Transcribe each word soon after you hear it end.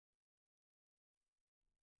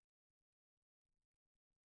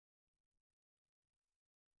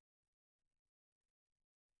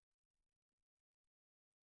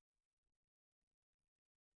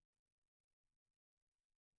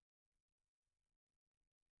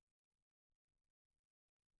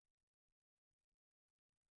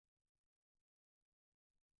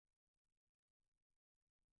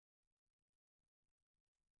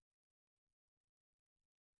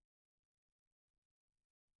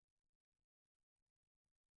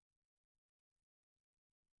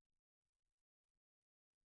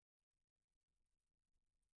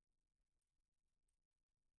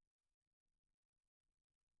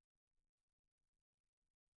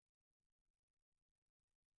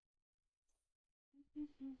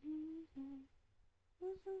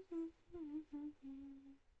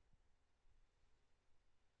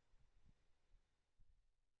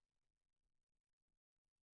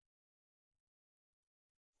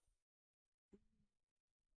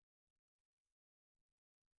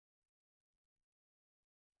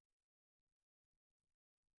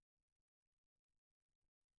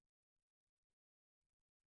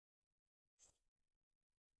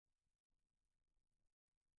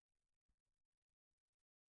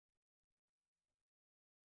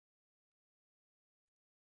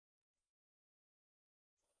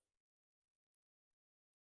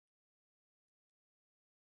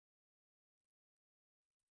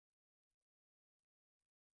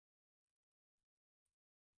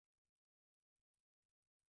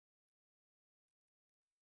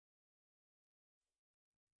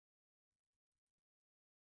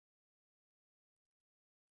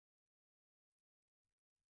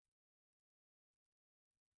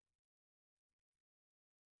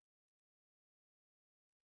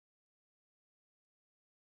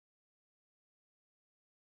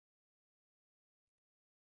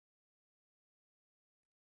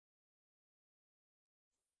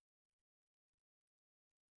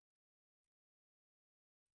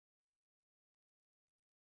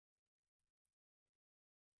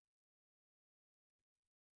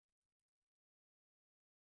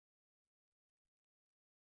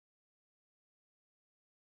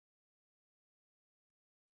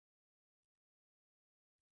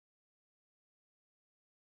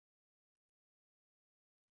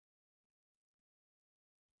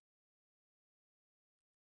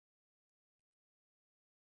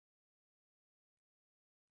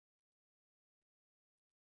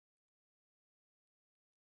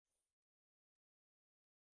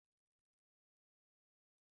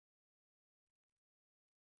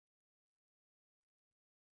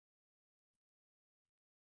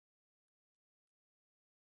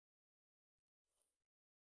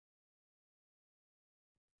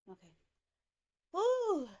Okay.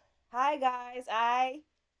 Whew. Hi guys. I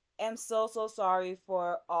am so sorry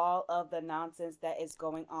for all of the nonsense that is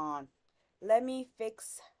going on. Let me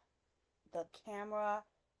fix the camera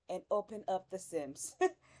and open up the Sims.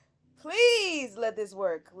 Please let this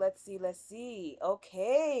work. Let's see.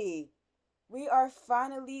 Okay. We are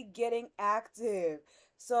finally getting active.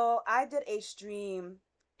 So I did a stream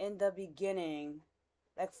in the beginning,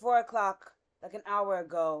 like 4 o'clock, like an hour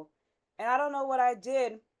ago. And I don't know what I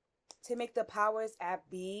did to make the powers at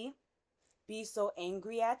be so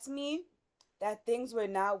angry at me that things were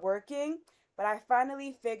not working. But I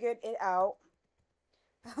finally figured it out.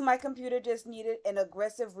 My computer just needed an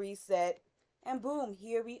aggressive reset. And boom,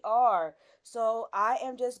 here we are. So I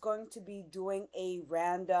am just going to be doing a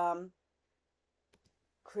random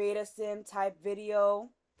create a sim type video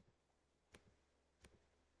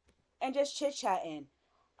and just chit chatting.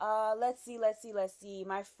 Let's see.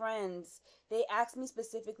 My friends, they asked me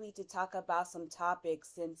specifically to talk about some topics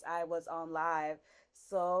since I was on live.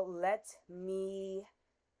 So let me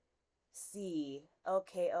see.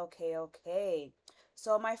 Okay.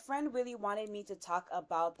 So my friend really wanted me to talk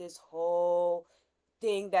about this whole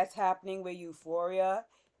thing that's happening with Euphoria.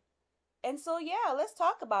 And so yeah, let's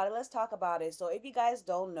talk about it. Let's talk about it. So if you guys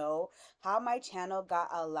don't know, how my channel got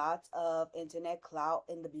a lot of internet clout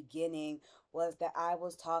in the beginning was that I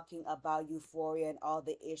was talking about Euphoria and all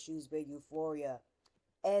the issues with Euphoria.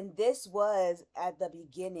 And this was at the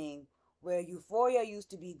beginning where Euphoria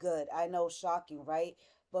used to be good. I know, shocking, right?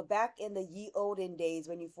 But back in the ye olden days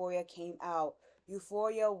when Euphoria came out,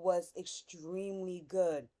 Euphoria was extremely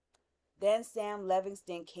good. Then Sam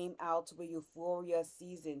Levingston came out with Euphoria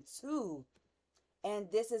season 2.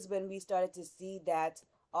 And this is when we started to see that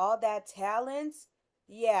all that talent,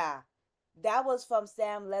 yeah, that was from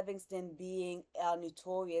Sam Levingston being a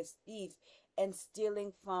notorious thief and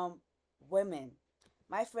stealing from women.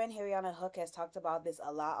 My friend Harriana Hook has talked about this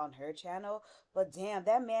a lot on her channel, but damn,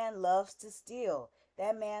 that man loves to steal.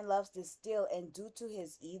 That man loves to steal, and due to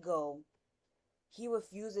his ego, he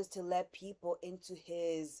refuses to let people into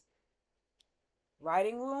his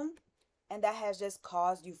writing room, and that has just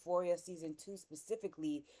caused Euphoria season 2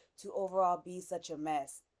 specifically to overall be such a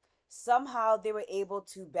mess. Somehow they were able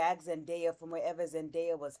to bag Zendaya from wherever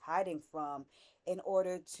Zendaya was hiding from in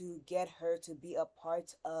order to get her to be a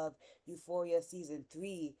part of Euphoria season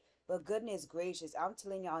 3. But goodness gracious, I'm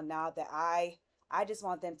telling y'all now that I just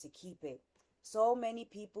want them to keep it. So many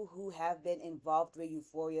people who have been involved with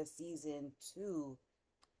Euphoria season 2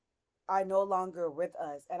 are no longer with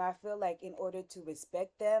us. And I feel like in order to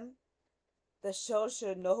respect them, the show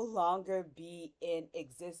should no longer be in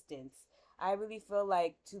existence. I really feel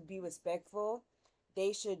like to be respectful,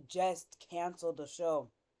 they should just cancel the show.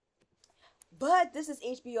 But this is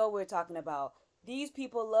HBO we're talking about. These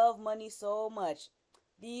people love money so much.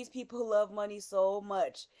 These people love money so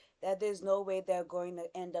much that there's no way they're going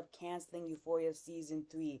to end up canceling Euphoria season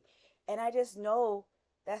 3. And I just know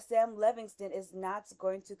that Sam Levingston is not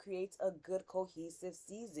going to create a good cohesive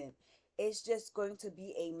season. It's just going to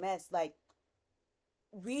be a mess. Like,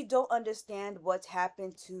 we don't understand what's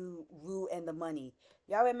happened to Rue and the money.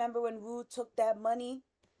 Y'all remember when Rue took that money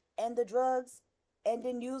and the drugs and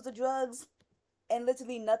then used the drugs and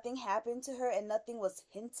literally nothing happened to her and nothing was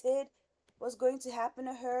hinted was going to happen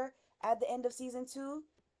to her at the end of season 2?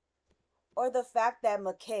 Or the fact that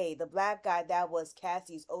McKay, the black guy that was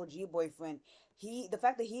Cassie's OG boyfriend, the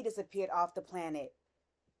fact that he disappeared off the planet,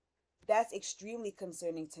 that's extremely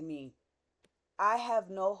concerning to me. I have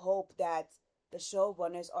no hope that the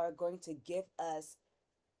showrunners are going to give us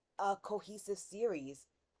a cohesive series.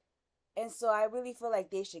 And so I really feel like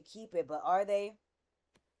they should keep it, but are they?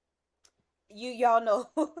 Y'all know.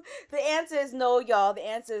 The answer is no, y'all. The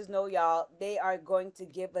answer is no, y'all. They are going to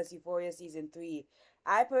give us Euphoria season 3.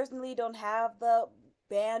 I personally don't have the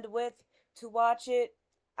bandwidth to watch it.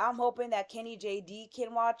 I'm hoping that Kenny JD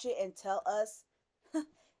can watch it and tell us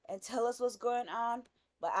and tell us what's going on,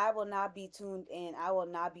 but I will not be tuned in. I will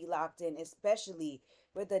not be locked in, especially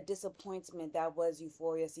with the disappointment that was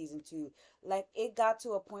Euphoria season 2. Like, it got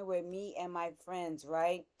to a point where me and my friends,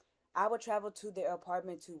 right? I would travel to their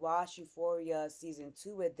apartment to watch Euphoria season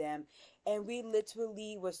 2 with them, and we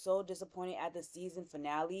literally were so disappointed at the season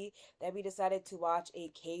finale that we decided to watch a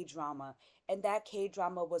K-drama. And that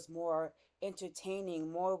K-drama was more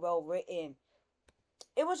entertaining, more well written.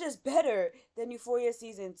 It was just better than Euphoria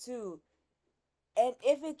season 2. And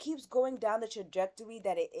if it keeps going down the trajectory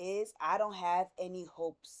that it is, I don't have any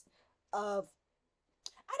hopes of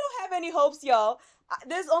I don't have any hopes, y'all.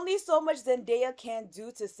 There's only so much Zendaya can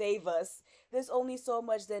do to save us. There's only so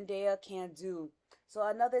much Zendaya can do. So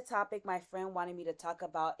another topic my friend wanted me to talk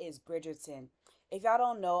about is Bridgerton. If y'all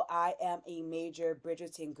don't know, I am a major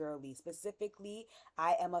Bridgerton girly. Specifically,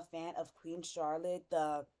 I am a fan of Queen Charlotte,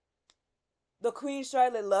 the Queen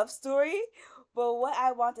Charlotte love story. But what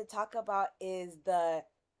I want to talk about is the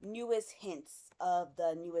newest hints of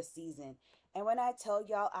the newest season. And when I tell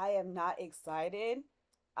y'all I am not excited,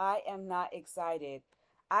 I am not excited.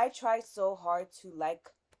 I tried so hard to like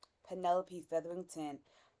Penelope Featherington,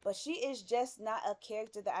 but she is just not a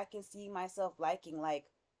character that I can see myself liking. Like,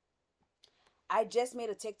 I just made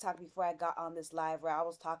a TikTok before I got on this live where I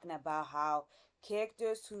was talking about how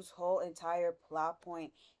characters whose whole entire plot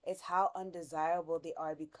point is how undesirable they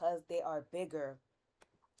are because they are bigger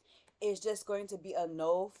is just going to be a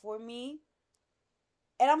no for me.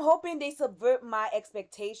 And I'm hoping they subvert my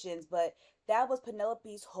expectations, but that was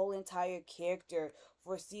Penelope's whole entire character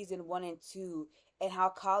for season 1 and 2, and how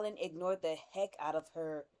Colin ignored the heck out of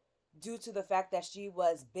her due to the fact that she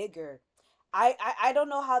was bigger. I don't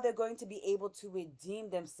know how they're going to be able to redeem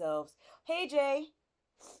themselves. Hey, Jay.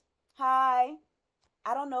 Hi.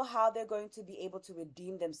 I don't know how they're going to be able to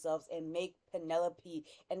redeem themselves and make Penelope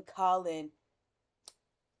and Colin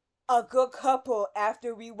a good couple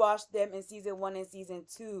after we watched them in season 1 and season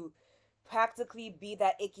 2 practically be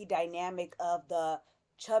that icky dynamic of the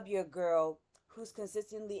chubbier girl who's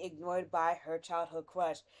consistently ignored by her childhood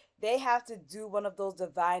crush. They have to do one of those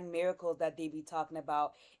divine miracles that they be talking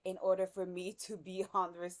about in order for me to be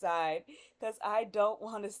on their side, because I don't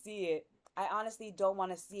want to see it. I honestly don't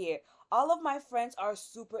want to see it. All of my friends are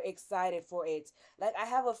super excited for it. Like, I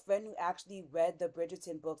have a friend who actually read the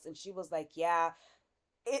Bridgerton books, and she was like, yeah,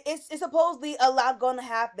 it's supposedly a lot gonna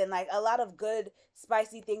happen. Like, a lot of good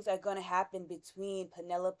spicy things are gonna happen between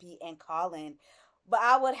Penelope and Colin. But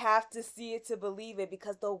I would have to see it to believe it,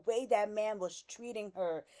 because the way that man was treating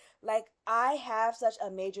her, like, I have such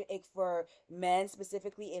a major ick for men,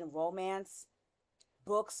 specifically in romance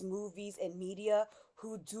books, movies, and media,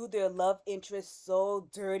 who do their love interest so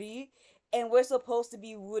dirty, and we're supposed to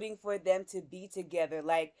be rooting for them to be together.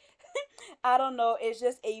 Like, I don't know, it's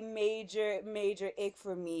just a major ick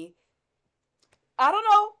for me. I don't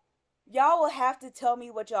know. Y'all will have to tell me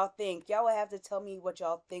what y'all think. Y'all will have to tell me what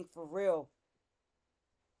y'all think for real.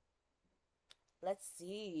 Let's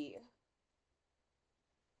see.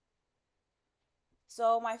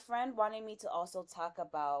 So my friend wanted me to also talk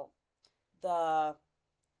about the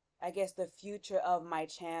I guess the future of my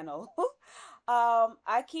channel.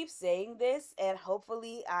 I keep saying this, and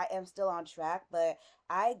hopefully I am still on track, but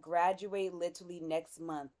I graduate literally next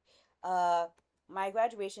month. Uh my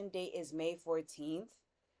graduation date is May 14th,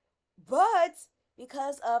 but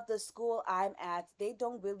because of the school I'm at, they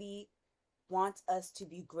don't really want us to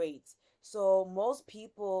be great. So most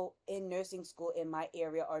people in nursing school in my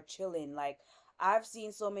area are chilling. Like I've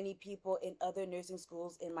seen so many people in other nursing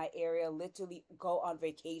schools in my area literally go on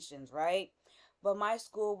vacations, right? But my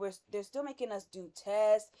school, they're still making us do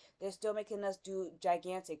tests. They're still making us do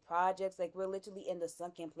gigantic projects. Like we're literally in the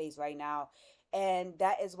sunken place right now. And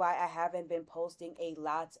that is why I haven't been posting a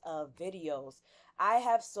lot of videos. I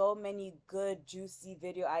have so many good, juicy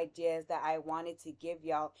video ideas that I wanted to give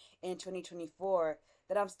y'all in 2024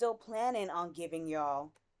 that I'm still planning on giving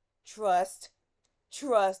y'all. Trust,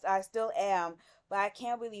 trust, I still am. But I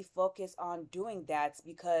can't really focus on doing that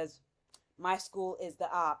because my school is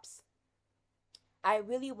the ops. I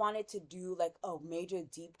really wanted to do like a major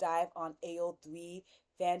deep dive on AO3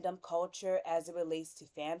 fandom culture as it relates to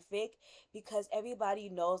fanfic because everybody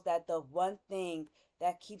knows that the one thing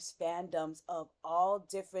that keeps fandoms of all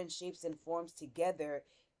different shapes and forms together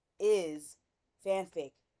is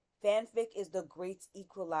fanfic. Fanfic is the great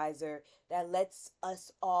equalizer that lets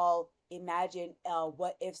us all imagine a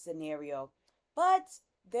what if scenario. But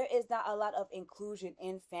there is not a lot of inclusion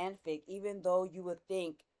in fanfic, even though you would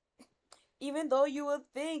think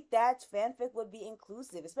that fanfic would be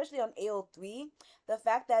inclusive, especially on AO3. The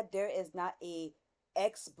fact that there is not a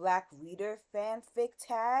ex black reader fanfic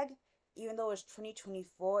tag, even though it's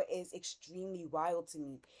 2024, is extremely wild to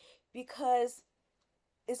me. Because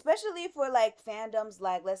especially for like fandoms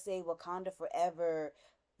like, let's say, Wakanda Forever,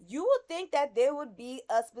 you would think that there would be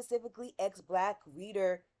a specifically ex black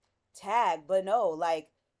reader tag, but no, like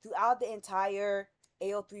throughout the entire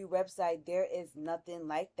AO3 website there is nothing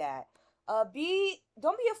like that. Be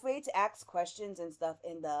Don't be afraid to ask questions and stuff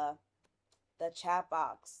in the chat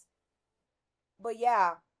box. But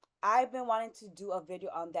yeah, I've been wanting to do a video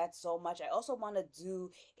on that so much. I also want to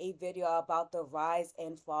do a video about the rise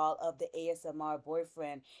and fall of the ASMR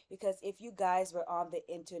boyfriend, because if you guys were on the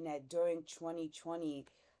internet during 2020,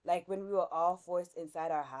 like when we were all forced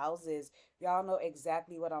inside our houses, y'all know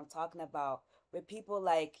exactly what I'm talking about. With people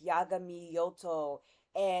like Yagami Yoto,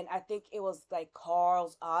 and I think it was like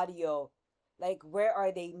Carl's Audio. Like, where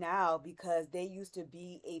are they now? Because they used to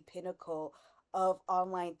be a pinnacle of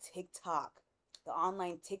online TikTok, the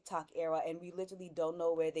online TikTok era, and we literally don't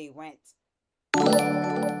know where they went.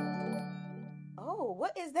 Oh,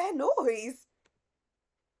 what is that noise?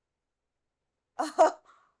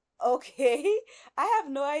 Okay. I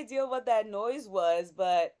have no idea what that noise was,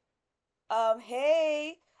 but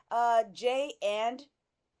hey, Jay, and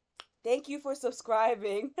thank you for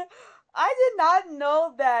subscribing. I did not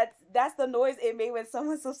know that that's the noise it made when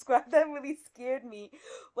someone subscribed. That really scared me.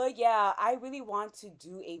 But yeah, I really want to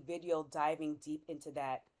do a video diving deep into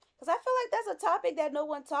that. Because I feel like that's a topic that no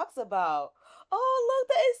one talks about. Oh, look,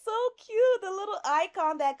 that is so cute. The little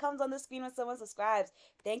icon that comes on the screen when someone subscribes.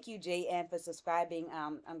 Thank you, JN, for subscribing.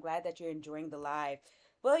 I'm glad that you're enjoying the live.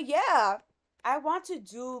 But yeah, I want to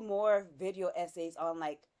do more video essays on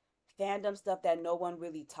like fandom stuff that no one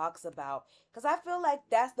really talks about, because I feel like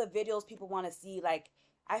that's the videos people want to see. Like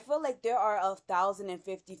I feel like there are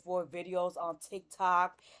 1,054 videos on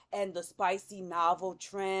TikTok and the spicy novel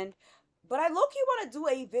trend, but I low-key want to do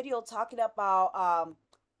a video talking about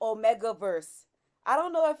Omega Verse. I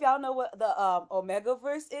don't know if y'all know what the Omega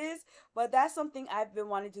Verse is, but that's something I've been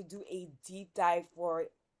wanting to do a deep dive for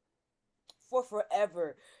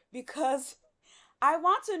forever, because I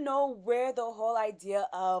want to know where the whole idea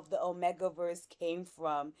of the Omegaverse came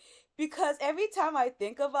from. Because every time I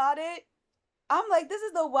think about it, I'm like, this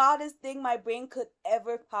is the wildest thing my brain could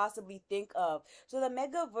ever possibly think of. So the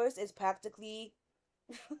Megaverse is practically,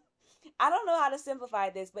 I don't know how to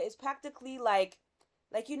simplify this, but it's practically like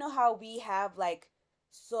you know how we have like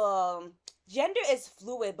some gender is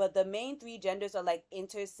fluid, but the main three genders are like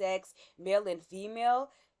intersex, male and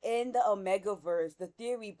female. In the Omegaverse, the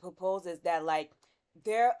theory proposes that like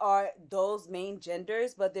there are those main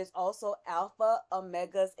genders, but there's also alpha,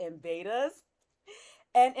 omegas, and betas.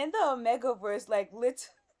 And in the Omegaverse, like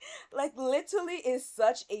literally is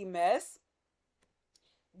such a mess,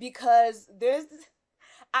 because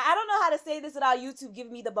I don't know how to say this without YouTube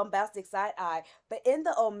giving me the bombastic side eye, but in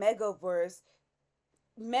the Omegaverse,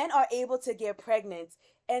 men are able to get pregnant.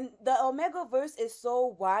 And the Omegaverse is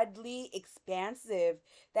so widely expansive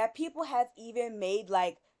that people have even made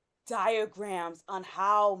like diagrams on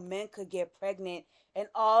how men could get pregnant and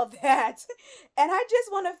all that. And I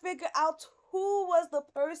just want to figure out who was the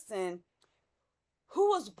person who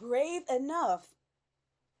was brave enough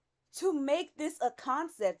to make this a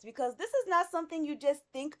concept, because this is not something you just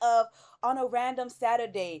think of on a random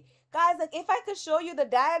Saturday. Guys, like if I could show you the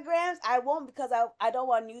diagrams, I won't, because I don't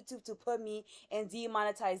want YouTube to put me in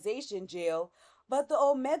demonetization jail. But the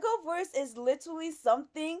Omegaverse is literally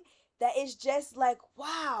something that is just like,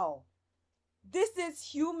 wow. This is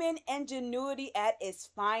human ingenuity at its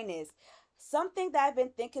finest. Something that I've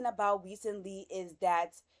been thinking about recently is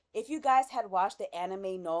that if you guys had watched the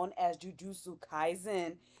anime known as Jujutsu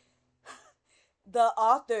Kaisen, the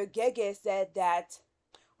author Gege said that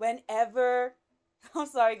whenever I'm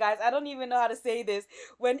sorry guys, I don't even know how to say this.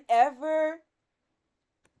 Whenever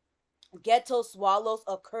Geto swallows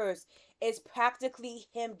a curse, it's practically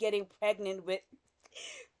him getting pregnant with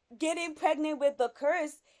the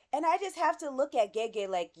curse. And I just have to look at Gege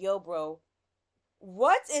like, yo, bro,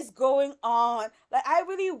 what is going on? Like, I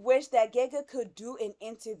really wish that Gege could do an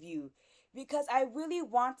interview because I really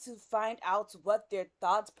want to find out what their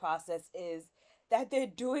thought process is that they're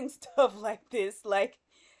doing stuff like this. Like,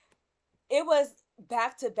 it was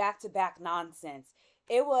back to back to back nonsense.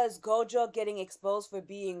 It was Gojo getting exposed for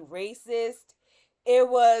being racist. It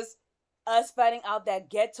was us finding out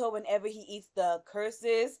that Geto, whenever he eats the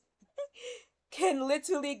curses, can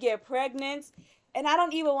literally get pregnant. And I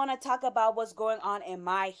don't even want to talk about what's going on in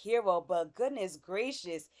My Hero, but goodness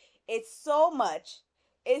gracious, it's so much.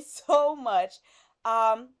 It's so much.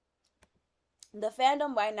 Um, the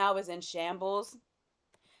fandom right now is in shambles.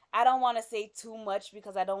 I don't want to say too much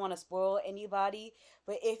because I don't want to spoil anybody.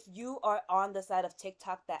 But if you are on the side of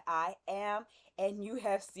TikTok that I am and you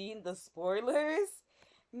have seen the spoilers,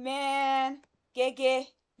 man, Gege,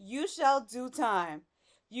 you shall do time.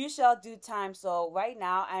 You shall do time. So right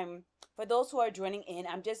now, for those who are joining in,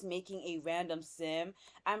 I'm just making a random sim.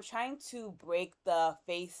 I'm trying to break the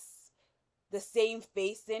same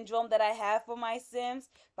face syndrome that I have for my sims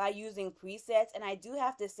by using presets. And I do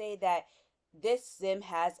have to say that this sim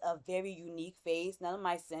has a very unique face. None of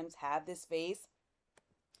my sims have this face.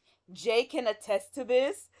 Jay can attest to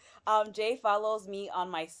this. Jay follows me on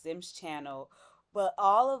my sims channel. But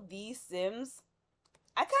all of these sims,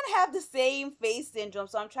 I kind of have the same face syndrome.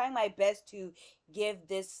 So I'm trying my best to give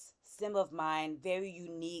this sim of mine very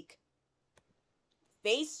unique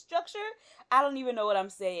face structure. I don't even know what I'm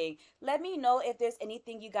saying. Let me know if there's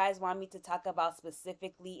anything you guys want me to talk about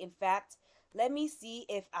specifically. In fact, let me see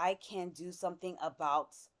if I can do something about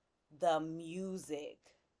the music.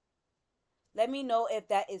 Let me know if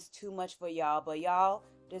that is too much for y'all, but y'all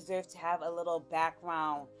deserve to have a little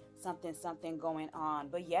background, something going on.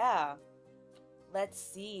 But yeah, let's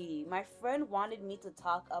see. My friend wanted me to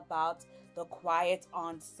talk about the quiet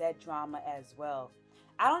on set drama as well.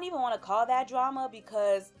 I don't even want to call that drama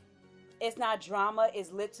because it's not drama,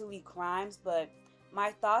 it's literally crimes, but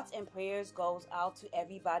my thoughts and prayers goes out to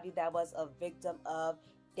everybody that was a victim of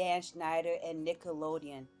Dan Schneider and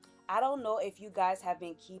Nickelodeon. I don't know if you guys have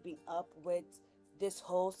been keeping up with this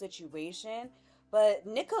whole situation, but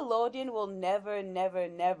Nickelodeon will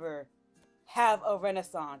never have a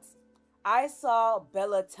renaissance. I saw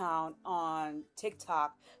Bellatown on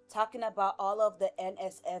TikTok talking about all of the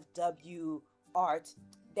NSFW art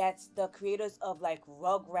that the creators of like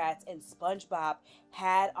Rugrats and SpongeBob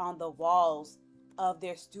had on the walls of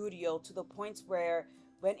their studio, to the point where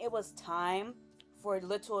when it was time for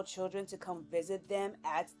little children to come visit them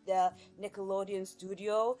at the Nickelodeon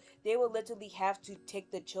studio, they would literally have to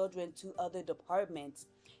take the children to other departments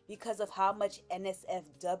because of how much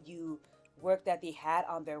NSFW work that they had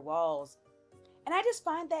on their walls. And I just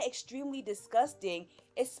find that extremely disgusting,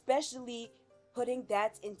 especially putting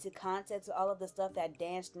that into context with all of the stuff that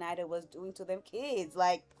Dan Schneider was doing to them kids.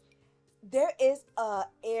 Like, there is a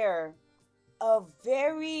air of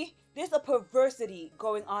there's a perversity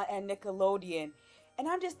going on at Nickelodeon. And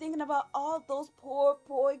I'm just thinking about all those poor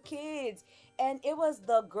kids. And it was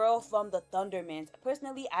the girl from the Thundermans.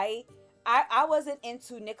 Personally, I wasn't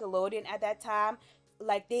into Nickelodeon at that time.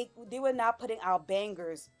 Like, they were not putting out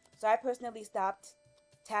bangers. So I personally stopped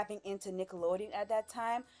tapping into Nickelodeon at that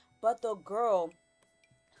time. But the girl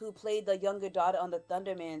who played the younger daughter on the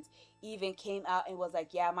Thundermans even came out and was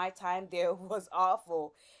like, yeah, my time there was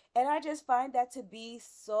awful. And I just find that to be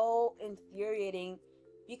so infuriating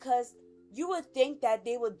because you would think that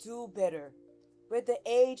they would do better. With the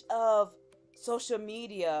age of social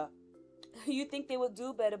media, you think they would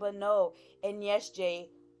do better, but no. And yes, Jay,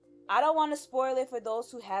 I don't want to spoil it for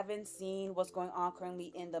those who haven't seen what's going on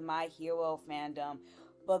currently in the My Hero fandom.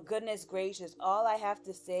 But goodness gracious, all I have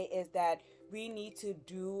to say is that we need to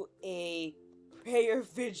do a prayer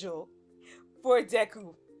vigil for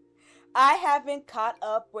Deku. I haven't caught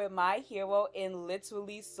up with My Hero in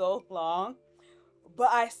literally so long, but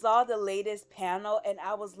I saw the latest panel and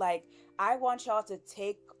I was like, I want y'all to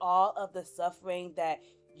take all of the suffering that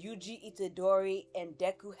Yuji Itadori and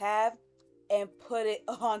Deku have and put it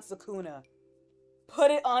on Sukuna.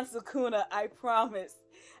 Put it on Sukuna, I promise.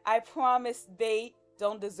 I promise they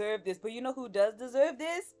don't deserve this. But you know who does deserve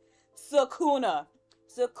this? Sukuna.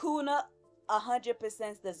 Sukuna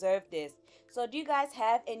 100% deserve this. So do you guys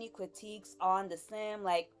have any critiques on the sim?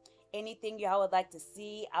 Like anything y'all would like to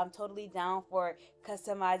see? I'm totally down for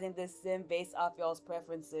customizing this sim based off y'all's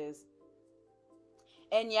preferences.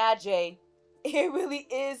 And yeah, Jay, it really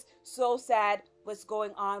is so sad what's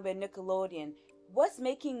going on with Nickelodeon. What's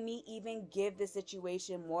making me even give the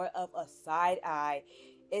situation more of a side eye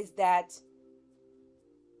is that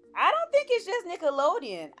I don't think it's just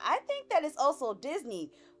Nickelodeon. I think that it's also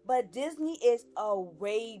Disney. But Disney is a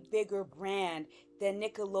way bigger brand than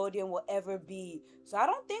Nickelodeon will ever be. So I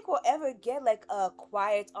don't think we'll ever get like a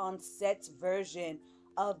quiet on set version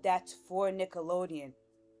of that for Nickelodeon.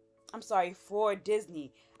 I'm sorry, for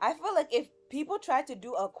Disney. I feel like if people try to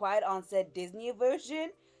do a quiet on set Disney version,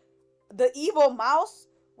 the evil mouse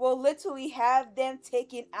will literally have them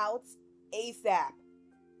taken out ASAP.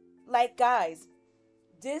 Like, guys,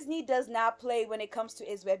 Disney does not play when it comes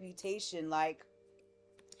to its reputation. Like,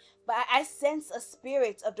 but I sense a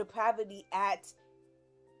spirit of depravity at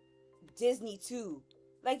Disney too.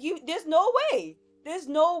 Like, there's no way. There's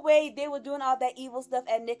no way they were doing all that evil stuff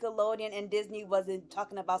at Nickelodeon and Disney wasn't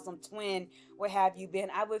talking about some twin, where have you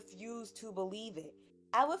been? I refuse to believe it.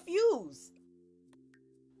 I refuse.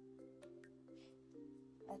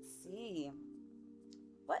 Let's see.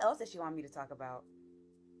 What else does she want me to talk about?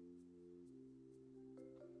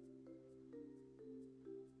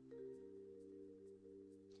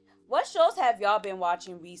 What shows have y'all been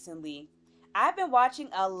watching recently? I've been watching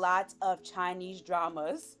a lot of Chinese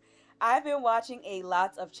dramas. I've been watching a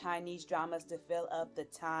lot of Chinese dramas to fill up the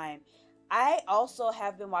time. I also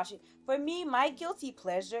have been watching, for me, my guilty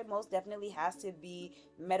pleasure most definitely has to be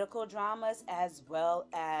medical dramas as well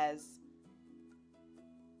as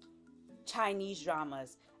Chinese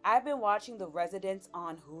dramas. I've been watching The Residents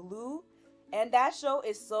on Hulu, and that show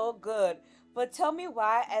is so good. But tell me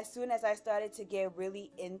why, as soon as I started to get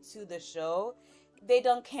really into the show, they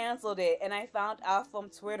done canceled it, and I found out from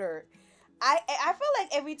Twitter. I feel like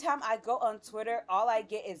every time I go on Twitter, all I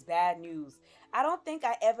get is bad news. I don't think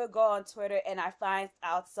I ever go on Twitter and I find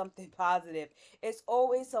out something positive. It's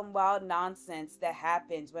always some wild nonsense that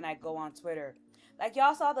happens when I go on Twitter. Like,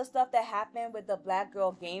 y'all saw the stuff that happened with the black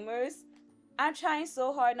girl gamers. I'm trying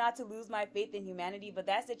so hard not to lose my faith in humanity, but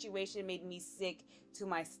that situation made me sick to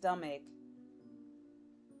my stomach.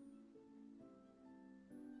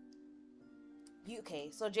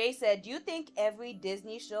 Okay, so Jay said, do you think every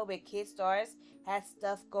Disney show with kid stars has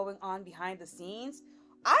stuff going on behind the scenes?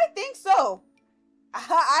 I think so.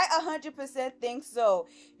 I 100% think so.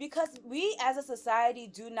 Because we as a society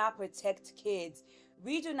do not protect kids.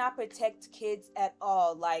 We do not protect kids at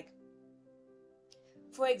all. Like,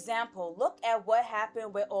 for example, look at what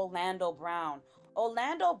happened with Orlando Brown.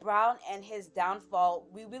 Orlando Brown and his downfall,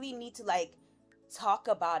 we really need to like talk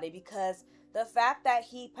about it, because the fact that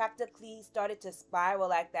he practically started to spiral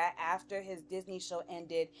like that after his Disney show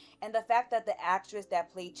ended, and the fact that the actress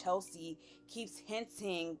that played Chelsea keeps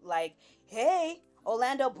hinting like, hey,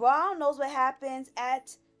 Orlando Brown knows what happens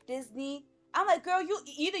at Disney. I'm like, girl, you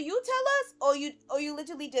either you tell us or you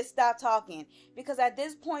literally just stop talking, because at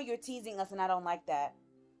this point you're teasing us and I don't like that.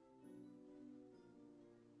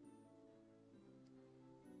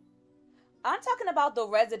 I'm talking about The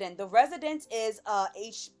Resident. The Resident is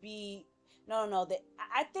HB. No.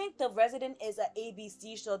 I think The Resident is an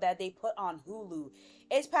ABC show that they put on Hulu.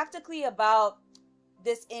 It's practically about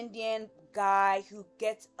this Indian guy who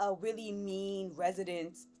gets a really mean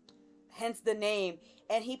resident, hence the name,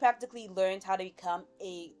 and he practically learns how to become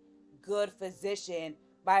a good physician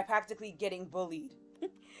by practically getting bullied.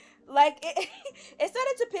 Like, it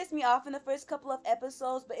started to piss me off in the first couple of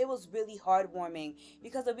episodes, but it was really heartwarming,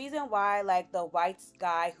 because the reason why, like, the white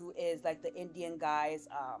guy who is like the Indian guy's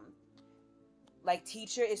like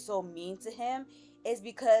teacher is so mean to him is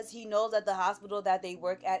because he knows that the hospital that they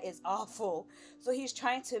work at is awful. So he's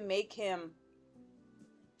trying to make him,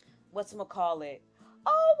 whatchamacallit?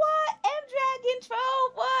 Oh, what? M Dragon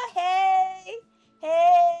Troll, what?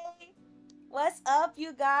 Hey, what's up,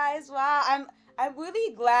 you guys? Wow, I'm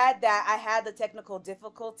really glad that I had the technical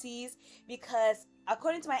difficulties, because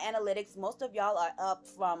according to my analytics, most of y'all are up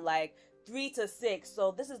from like 3 to 6,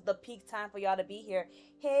 so this is the peak time for y'all to be here.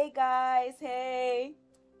 Hey guys, hey.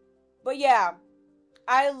 But yeah,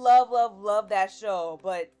 I love that show,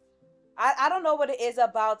 but I don't know what it is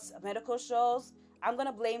about medical shows. I'm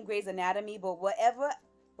gonna blame Grey's Anatomy, but whenever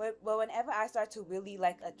I start to really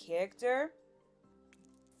like a character,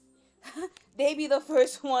 they be the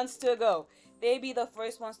first ones to go. They be the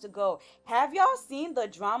first ones to go. Have y'all seen the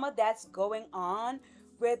drama that's going on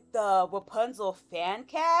with the Rapunzel fan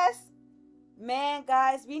cast? Man,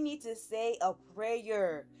 guys, we need to say a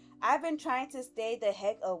prayer. I've been trying to stay the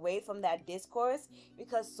heck away from that discourse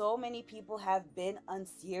because so many people have been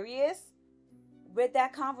unserious with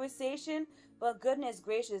that conversation. But goodness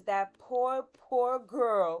gracious, that poor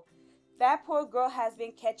girl. That poor girl has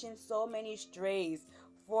been catching so many strays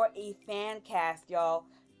for a fan cast, y'all.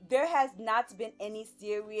 There has not been any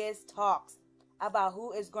serious talks about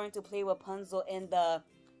who is going to play Rapunzel in the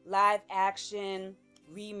live action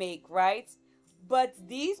remake, right? But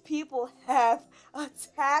these people have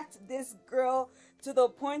attacked this girl to the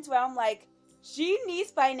point where I'm like, she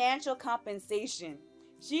needs financial compensation.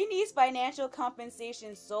 She needs financial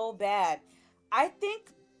compensation so bad. I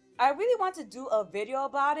think I really want to do a video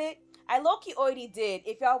about it. I low-key already did.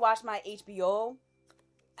 If y'all watch my HBO,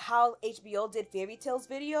 how HBO did fairy tales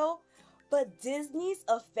video. But Disney's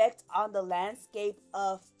effect on the landscape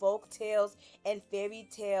of folk tales and fairy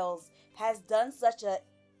tales has done such a,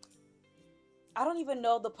 I don't even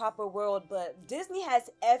know the proper word, but Disney has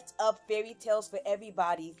effed up fairy tales for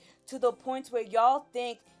everybody to the point where y'all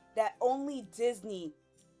think that only Disney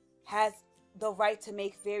has the right to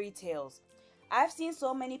make fairy tales. I've seen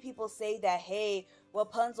so many people say that, hey,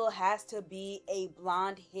 Rapunzel has to be a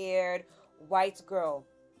blonde-haired white girl.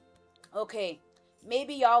 Okay,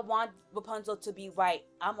 maybe y'all want Rapunzel to be white.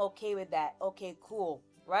 I'm okay with that. Okay, cool,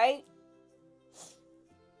 right?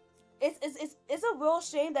 It's a real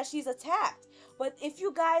shame that she's attacked. But if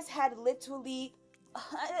you guys had literally,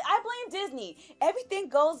 I blame Disney. Everything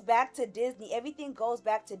goes back to Disney. Everything goes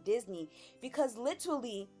back to Disney. Because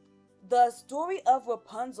literally, the story of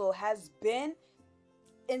Rapunzel has been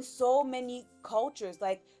in so many cultures.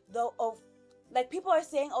 Like people are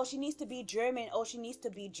saying, oh, she needs to be German. Oh, she needs to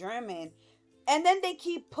be German. And then they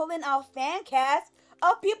keep pulling out fan casts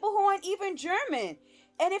of people who aren't even German.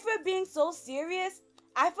 And if we're being so serious,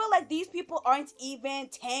 I feel like these people aren't even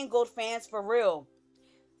Tangled fans for real.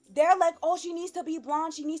 They're like, oh, she needs to be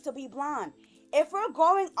blonde. She needs to be blonde. If we're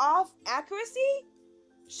going off accuracy,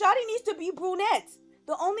 Shawty needs to be brunette.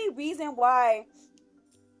 The only reason why,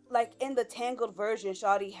 like in the Tangled version,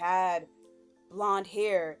 Shawty had blonde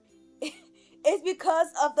hair is because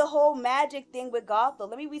of the whole magic thing with Gothel.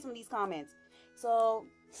 Let me read some of these comments. So,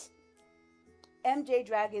 MJ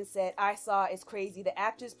Dragon said, I saw, it's crazy. The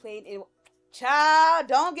actors played in... Child,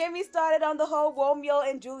 don't get me started on the whole Romeo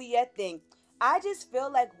and Juliet thing. I just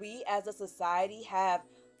feel like we as a society have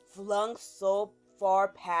flung so far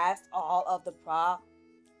past all of the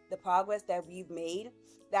progress that we've made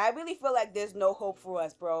that I really feel like there's no hope for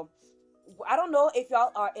us, bro. I don't know if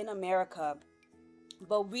y'all are in America,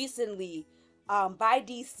 but recently, by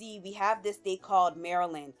DC, we have this state called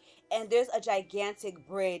Maryland, and there's a gigantic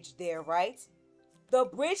bridge there, right? The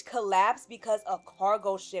bridge collapsed because a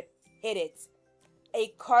cargo ship hit it.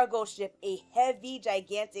 A cargo ship, a heavy,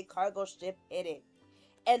 gigantic cargo ship hit it.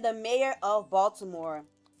 And the mayor of Baltimore,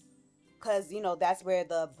 because, you know, that's where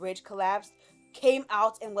the bridge collapsed, came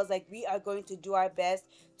out and was like, we are going to do our best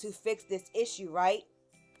to fix this issue, right?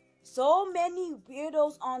 So many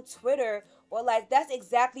weirdos on Twitter were like, that's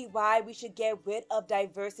exactly why we should get rid of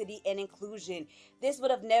diversity and inclusion. This would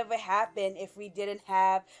have never happened if we didn't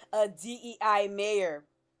have a DEI mayor.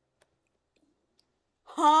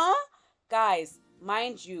 Huh? Guys,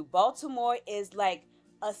 mind you, Baltimore is like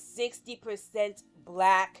a 60%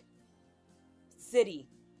 black city.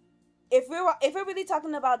 If we're really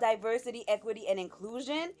talking about diversity, equity, and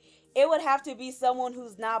inclusion, it would have to be someone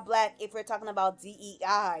who's not black if we're talking about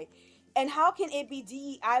DEI. And how can it be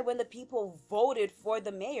DEI when the people voted for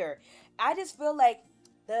the mayor? I just feel like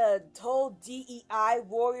the whole DEI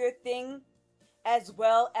warrior thing, as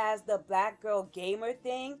well as the black girl gamer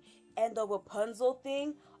thing, and the Rapunzel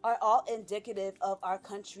thing, are all indicative of our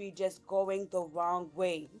country just going the wrong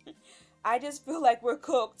way. I just feel like we're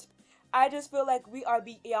cooked. I just feel like we are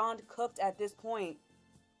beyond cooked at this point.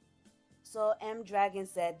 So M Dragon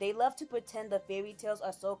said, they love to pretend the fairy tales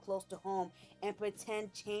are so close to home and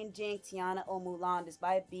pretend changing Tiana or Mulan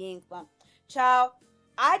despite being from... Child,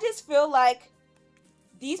 I just feel like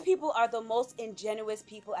these people are the most ingenuous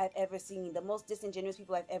people I've ever seen. The most disingenuous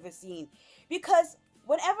people I've ever seen. Because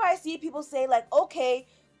whenever I see people say like, okay,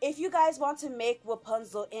 if you guys want to make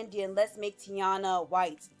Rapunzel Indian, let's make Tiana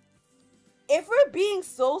white. If we're being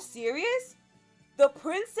so serious, the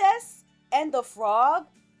princess and the frog,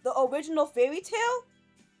 the original fairy tale,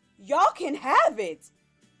 y'all can have it.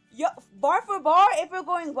 Bar for bar, if we're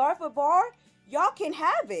going bar for bar, y'all can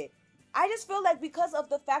have it. I just feel like because of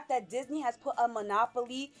the fact that Disney has put a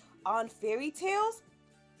monopoly on fairy tales,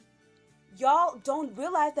 y'all don't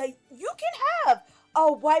realize that you can have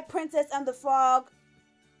a white princess and the frog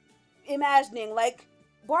imagining, like,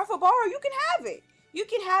 bar for bar, you can have it. You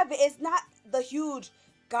can have it. It's not the huge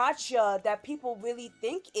gotcha that people really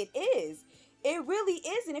think it is. It really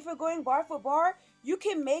is. And if you're going bar for bar, you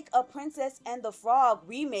can make a Princess and the Frog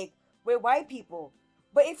remake with white people.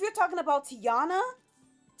 But if you're talking about Tiana,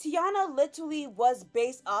 Tiana literally was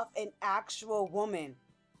based off an actual woman.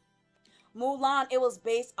 Mulan, it was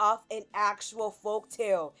based off an actual folk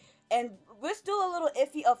tale. And we're still a little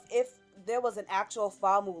iffy of if there was an actual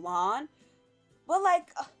Fa Mulan. But like,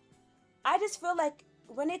 I just feel like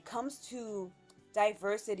when it comes to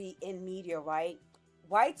diversity in media, right?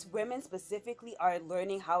 White women specifically are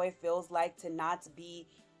learning how it feels like to not be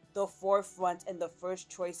the forefront and the first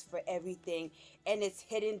choice for everything, and it's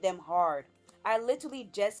hitting them hard. I literally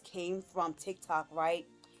just came from TikTok, right?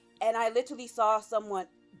 And I literally saw someone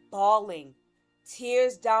bawling,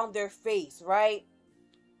 tears down their face, right?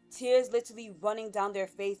 Tears literally running down their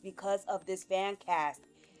face because of this fan cast.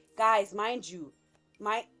 Guys, mind you,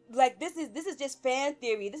 this is just fan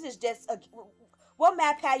theory. This is just a, what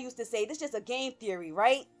Matt Pat used to say. This is just a game theory,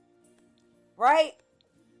 right? Right?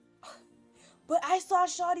 But I saw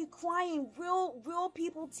Shawty crying, real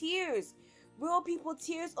people tears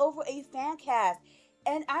over a fan cast,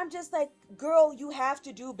 and I'm just like, girl, you have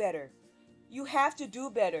to do better. You have to do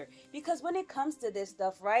better, because when it comes to this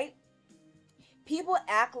stuff, right? People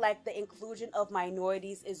act like the inclusion of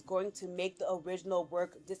minorities is going to make the original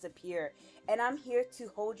work disappear. And I'm here to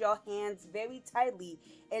hold y'all hands very tightly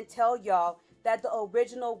and tell y'all that the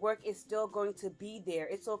original work is still going to be there.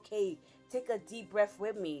 It's okay. Take a deep breath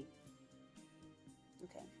with me.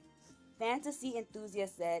 Okay. Fantasy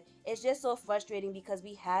enthusiast said, it's just so frustrating because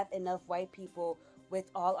we have enough white people with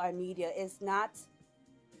all our media. It's not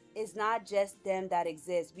just them that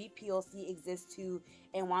exist. We POC exist too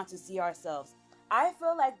and want to see ourselves. I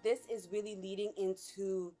feel like this is really leading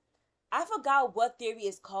into, I forgot what theory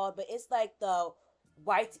is called, but it's like the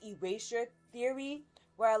white erasure theory,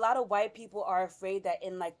 where a lot of white people are afraid that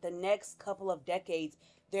in like the next couple of decades,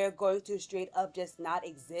 they're going to straight up just not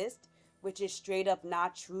exist, which is straight up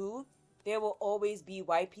not true. There will always be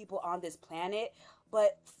white people on this planet,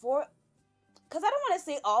 but because I don't want to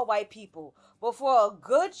say all white people, but for a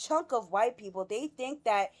good chunk of white people, they think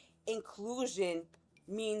that inclusion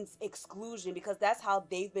means exclusion because that's how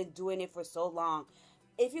they've been doing it for so long.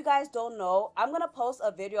 If you guys don't know, I'm going to post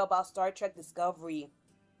a video about Star Trek Discovery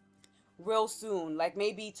real soon, like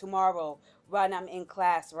maybe tomorrow when I'm in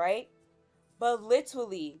class, right? But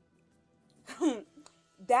literally,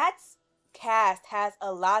 that cast has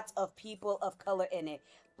a lot of people of color in it.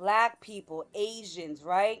 Black people, Asians,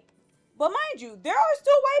 right? But mind you, there are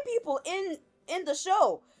still white people in the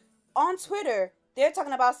show. On Twitter, they're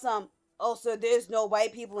talking about some, oh, so there's no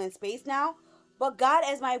white people in space now? But God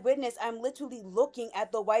as my witness, I'm literally looking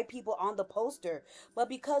at the white people on the poster. But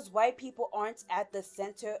because white people aren't at the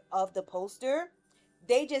center of the poster,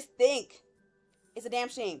 they just think, it's a damn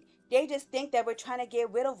shame, they just think that we're trying to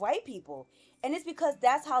get rid of white people. And it's because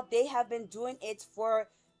that's how they have been doing it for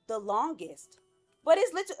the longest. But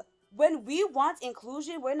it's literally, when we want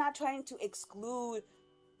inclusion, we're not trying to exclude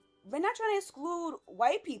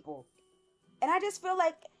white people. And I just feel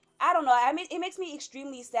like, I don't know, I mean, it makes me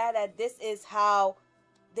extremely sad that this is how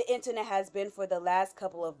the internet has been for the last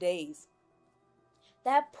couple of days.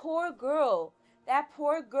 That poor girl,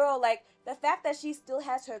 like, the fact that she still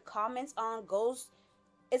has her comments on Ghost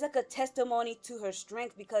is like a testimony to her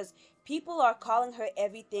strength, because people are calling her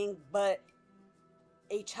everything but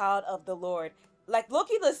a child of the Lord. Like,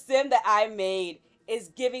 Loki, the sim that I made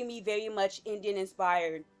is giving me very much Indian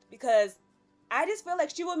inspired, because I just feel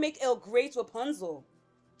like she would make a great Rapunzel.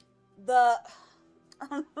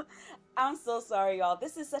 I'm so sorry, y'all.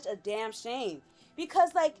 This is such a damn shame,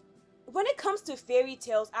 because like, when it comes to fairy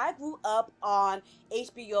tales, I grew up on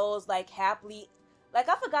HBO's like Happily, like,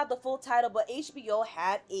 I forgot the full title, but HBO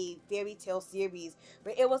had a fairy tale series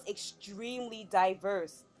where it was extremely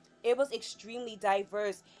diverse. It was extremely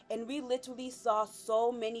diverse, and we literally saw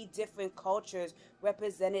so many different cultures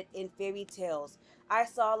represented in fairy tales. I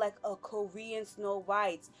saw like a Korean Snow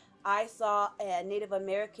White. I saw a Native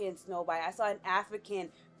American Snow White. I saw an African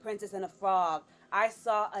Princess and a Frog. I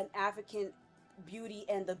saw an African Beauty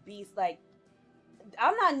and the Beast. Like,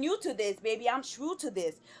 I'm not new to this, baby. I'm true to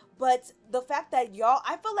this. But the fact that y'all,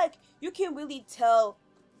 I feel like you can really tell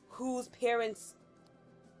who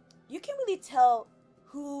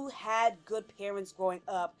had good parents growing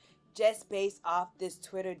up just based off this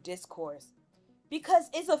Twitter discourse.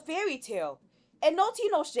 Because it's a fairy tale. And no tea,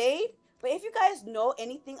 no shade, but if you guys know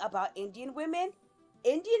anything about Indian women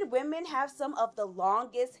have some of the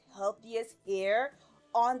longest, healthiest hair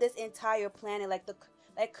on this entire planet. Like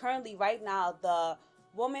currently right now, the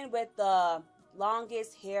woman with the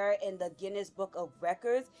longest hair in the Guinness Book of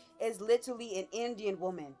Records is literally an Indian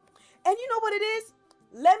woman. And you know what it is?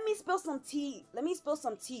 Let me spill some tea. Let me spill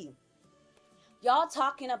some tea. Y'all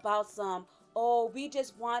talking about some, oh, we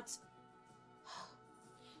just want,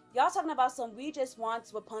 y'all talking about some, we just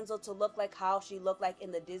want Rapunzel to look like how she looked like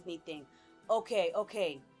in the Disney thing. Okay,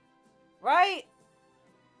 okay. Right?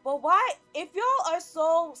 But why, if y'all are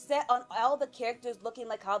so set on all the characters looking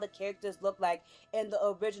like how the characters look like in the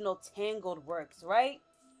original Tangled works, right?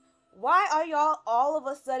 Why are y'all all of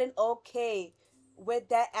a sudden okay with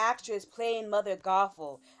that actress playing Mother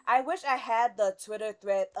Gothel? I wish I had the Twitter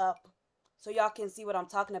thread up so y'all can see what I'm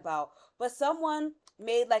talking about. But someone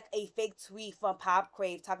made like a fake tweet from Pop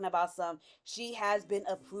Crave talking about some, she has been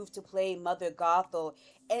approved to play Mother Gothel.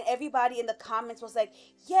 And everybody in the comments was like,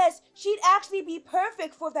 yes, she'd actually be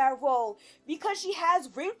perfect for that role because she has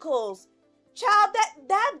wrinkles. Child,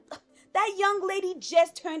 that young lady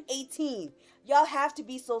just turned 18. Y'all have to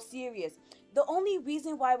be so serious. The only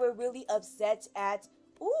reason why we're really upset at,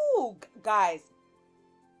 ooh, guys,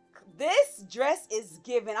 this dress is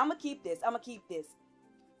given. I'm gonna keep this.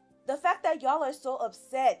 The fact that y'all are so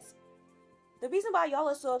upset, the reason why y'all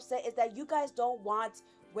are so upset is that you guys don't want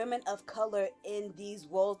women of color in these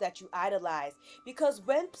roles that you idolize. Because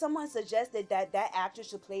when someone suggested that that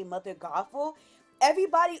actress should play Mother Gothel,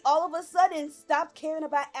 everybody all of a sudden stopped caring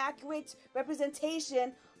about accurate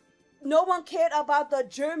representation. No one cared about the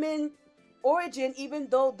German origin, even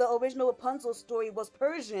though the original Rapunzel story was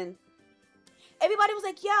Persian. Everybody was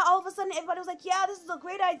like, yeah, all of a sudden everybody was like, yeah, this is a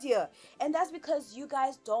great idea. And that's because you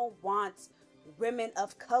guys don't want women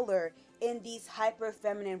of color in these hyper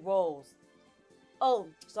feminine roles. Oh,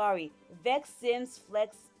 sorry. Vex Sims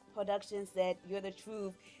Flex Production said, you're the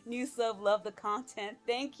truth. New sub, love the content.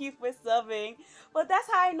 Thank you for subbing. But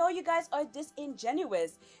that's how I know you guys are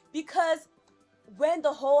disingenuous. Because when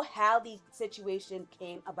the whole Halle situation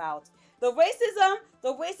came about, the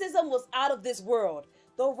racism was out of this world.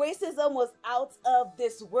 The racism was out of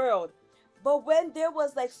this world. But when there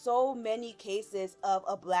was like so many cases of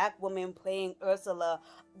a black woman playing Ursula,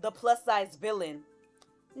 the plus size villain,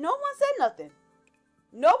 no one said nothing.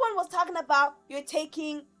 No one was talking about you're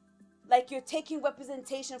taking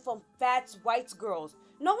representation from fat white girls.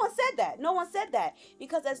 No one said that. No one said that.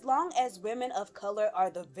 Because as long as women of color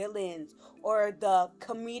are the villains or the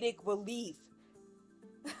comedic relief,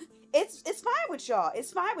 it's fine with y'all.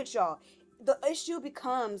 It's fine with y'all. The issue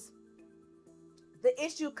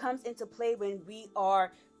comes into play when we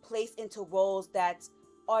are placed into roles that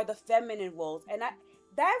are the feminine roles. And that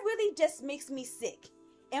really just makes me sick.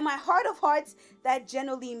 In my heart of hearts, that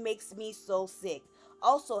generally makes me so sick.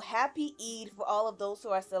 Also, happy Eid for all of those who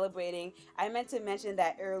are celebrating. I meant to mention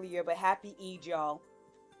that earlier, but happy Eid, y'all.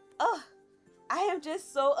 Ugh, I am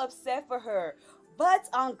just so upset for her. But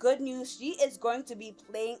on good news, she is going to be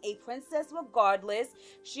playing a princess regardless.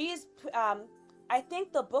 She is, I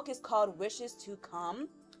think the book is called Wishes to Come.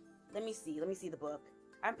 Let me see the book.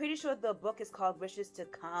 I'm pretty sure the book is called Wishes to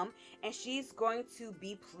Come, and she's going to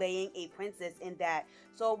be playing a princess in that.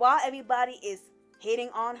 So while everybody is hating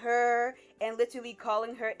on her and literally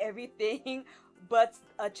calling her everything but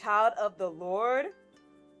a child of the Lord,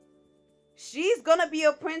 she's gonna be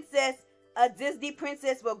a princess, a Disney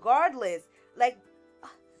princess regardless. Like,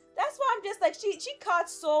 that's why I'm just like, she caught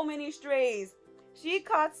so many strays. She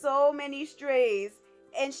caught so many strays,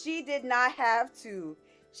 and she did not have to.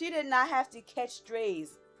 She did not have to catch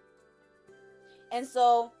strays. And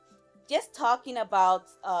so, just talking about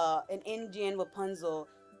an Indian Rapunzel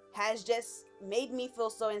has just made me feel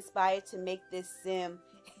so inspired to make this sim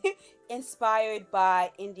inspired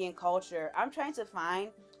by Indian culture. I'm trying to find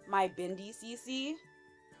my bindi CC.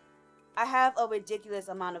 I have a ridiculous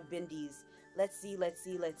amount of bindis. Let's see.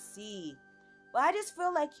 But I just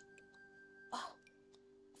feel like,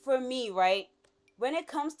 for me, right? When it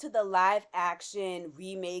comes to the live action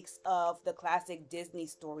remakes of the classic Disney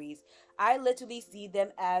stories, I literally see them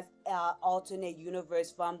as an alternate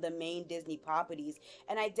universe from the main Disney properties.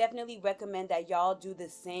 And I definitely recommend that y'all do the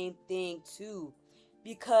same thing too.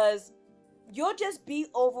 Because you'll just be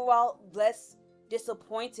overall less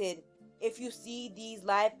disappointed if you see these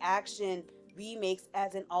live action remakes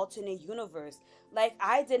as an alternate universe. Like,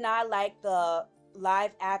 I did not like the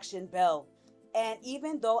live action Belle. And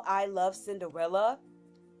even though I love Cinderella,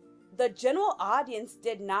 the general audience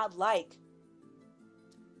did not like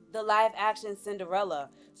the live action Cinderella.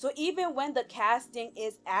 So even when the casting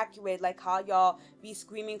is accurate, like how y'all be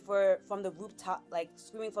screaming from the rooftop, like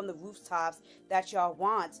screaming from the rooftops that y'all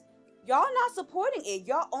want, y'all not supporting it.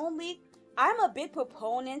 I'm a big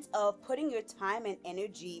proponent of putting your time and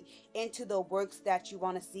energy into the works that you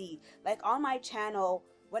want to see. Like on my channel,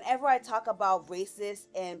 whenever I talk about racists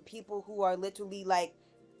and people who are literally like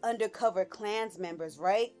undercover clans members,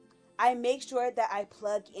 right? I make sure that I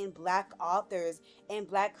plug in black authors and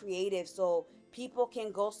black creatives so people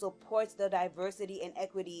can go support the diversity and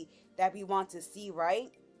equity that we want to see, right?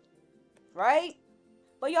 Right?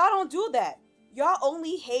 But y'all don't do that. Y'all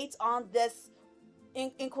only hate on this,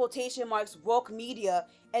 in quotation marks, woke media,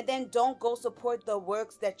 and then don't go support the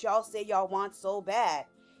works that y'all say y'all want so bad.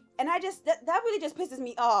 And I just, that really just pisses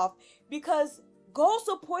me off, because go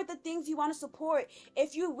support the things you want to support.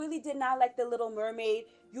 If you really did not like The Little Mermaid,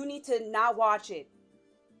 you need to not watch it.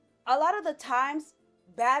 A lot of the times,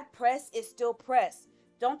 bad press is still press.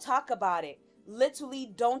 Don't talk about it.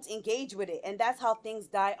 Literally don't engage with it. And that's how things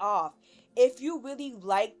die off. If you really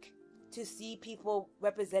like to see people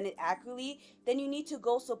represented accurately, then you need to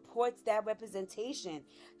go support that representation.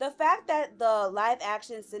 The fact that the live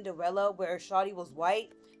action Cinderella, where Shawty was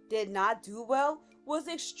white, did not do well was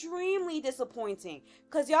extremely disappointing.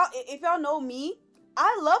 Cause y'all, if y'all know me,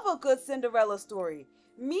 I love a good Cinderella story.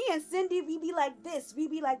 Me and Cindy, we be like this,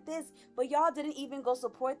 but y'all didn't even go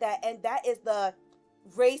support that. And that is the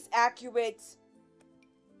race accurate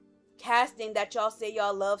casting that y'all say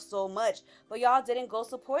y'all love so much, but y'all didn't go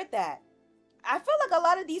support that. I feel like a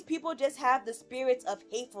lot of these people just have the spirits of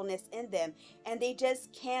hatefulness in them, and they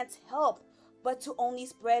just can't help but to only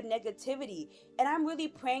spread negativity. And I'm really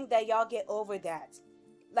praying that y'all get over that.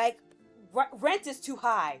 Like, rent is too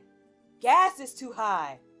high, gas is too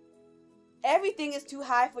high, everything is too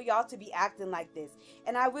high for y'all to be acting like this.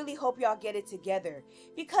 And I really hope y'all get it together,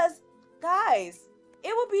 because guys,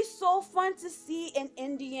 it would be so fun to see an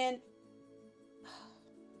Indian,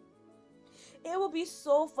 it would be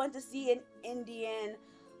so fun to see an Indian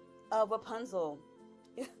Rapunzel.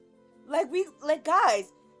 like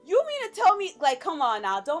guys, you mean to tell me, like, come on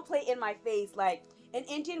now, don't play in my face. Like, an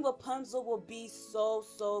Indian Rapunzel will be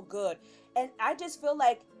so good. And I just feel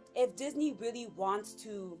like if Disney really wants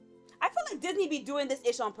to, I feel like Disney be doing this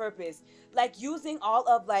ish on purpose, like using all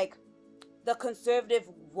of like the conservative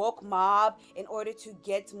woke mob in order to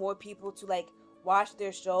get more people to like watch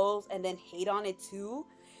their shows and then hate on it too.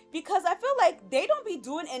 Because I feel like they don't be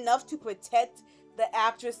doing enough to protect the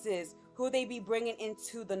actresses who they be bringing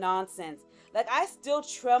into the nonsense. Like, I still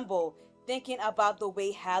tremble thinking about the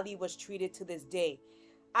way Halle was treated to this day.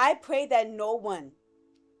 I pray that no one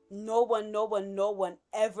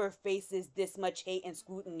ever faces this much hate and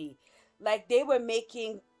scrutiny. Like, they were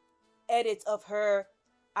making edits of her,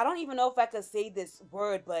 I don't even know if I could say this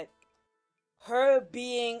word, but her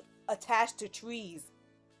being attached to trees.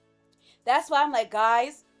 That's why I'm like,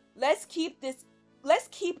 guys, let's keep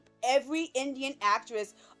every Indian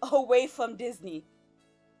actress away from Disney.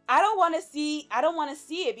 I don't want to see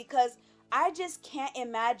it, because I just can't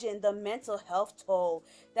imagine the mental health toll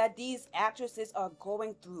that these actresses are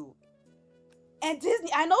going through. And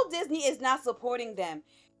Disney, I know Disney is not supporting them.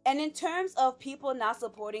 And in terms of people not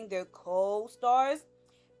supporting their co-stars,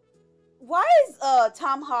 why is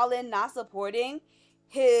Tom Holland not supporting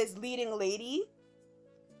his leading lady?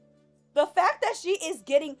 The fact that she is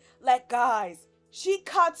getting, like, guys, she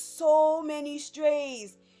caught so many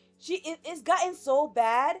strays. It's gotten so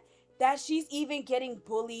bad that she's even getting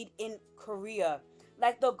bullied in Korea.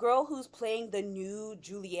 Like the girl who's playing the new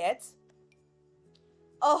Juliet.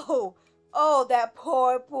 Oh, that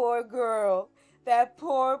poor girl. That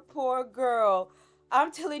poor girl.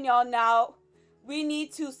 I'm telling y'all now, we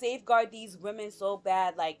need to safeguard these women so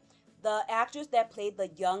bad. Like, the actress that played the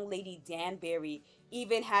young lady Danbury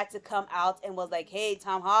even had to come out and was like, hey,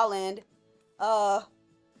 Tom Holland,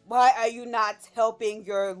 why are you not helping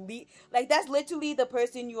your lead? Like, that's literally the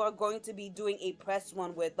person you are going to be doing a press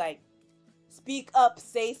run with. Like, speak up,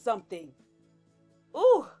 say something.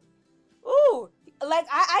 Ooh. Like,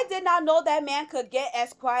 I did not know that man could get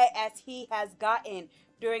as quiet as he has gotten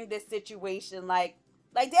during this situation. Like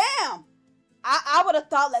damn. I would have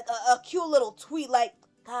thought like a cute little tweet like,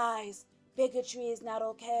 guys, bigotry is not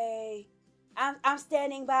okay. I'm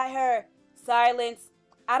standing by her. Silence.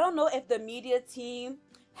 I don't know if the media team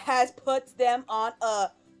has put them on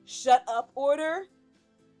a shut up order.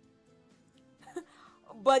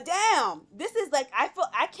 But damn, this is like, I feel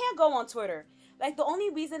I can't go on Twitter. Like, the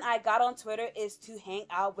only reason I got on Twitter is to hang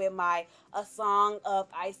out with my A Song of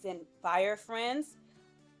Ice and Fire friends.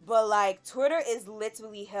 But like, Twitter is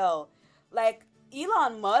literally hell. Like,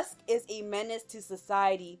 Elon Musk is a menace to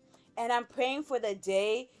society, and I'm praying for the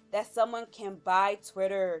day that someone can buy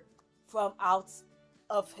Twitter from out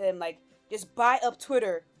of him. Like, just buy up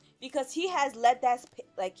Twitter, because he has let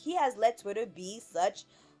Twitter be such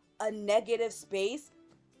a negative space.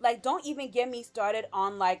 Like, don't even get me started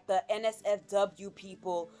on like the NSFW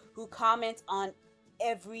people who comment on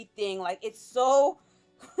everything. Like, it's so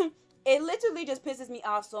it literally just pisses me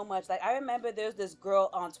off so much. Like, I remember there's this girl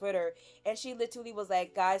on Twitter, and she literally was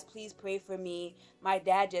like, guys, please pray for me, my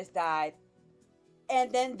dad just died.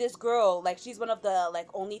 And then this girl, like, she's one of the like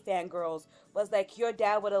OnlyFans girls, was like, your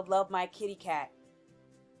dad would have loved my kitty cat.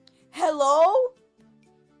 Hello,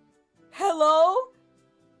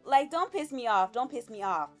 like, don't piss me off, don't piss me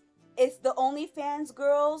off. It's the OnlyFans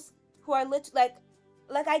girls who are literally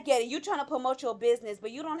like, I get it, you trying to promote your business,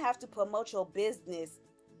 but you don't have to promote your business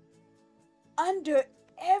under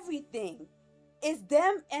everything. It's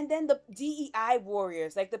them, and then the DEI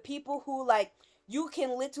warriors, like the people who, like, you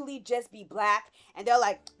can literally just be black and they're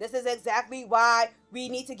like, this is exactly why we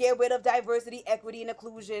need to get rid of diversity, equity, and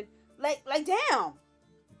inclusion. Like damn,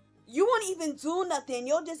 you won't even do nothing,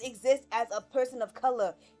 you'll just exist as a person of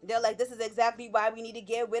color. And they're like, this is exactly why we need to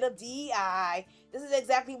get rid of DEI, this is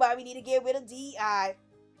exactly why we need to get rid of DEI.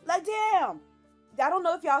 Like, damn. I don't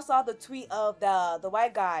know if y'all saw the tweet of the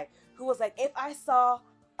white guy who was like, if I saw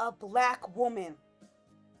a black woman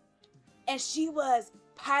and she was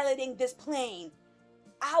piloting this plane,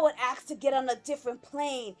 I would ask to get on a different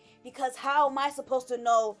plane, because how am I supposed to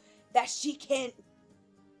know that she can,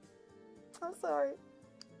 I'm sorry,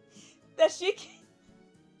 that she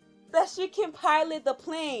can pilot the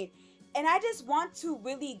plane. And I just want to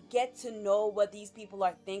really get to know what these people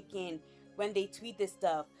are thinking when they tweet this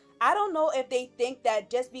stuff. I don't know if they think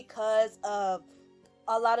that just because of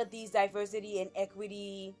a lot of these diversity and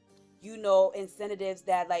equity, you know, incentives,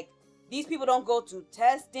 that like these people don't go to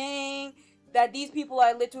testing, that these people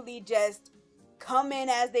are literally just coming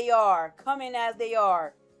as they are.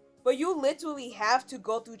 But you literally have to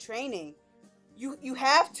go through training. You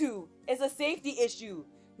have to. It's a safety issue.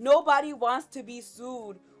 Nobody wants to be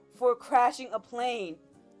sued for crashing a plane.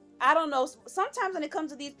 I don't know. Sometimes when it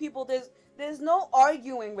comes to these people, there's no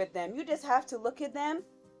arguing with them. You just have to look at them,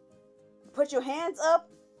 put your hands up,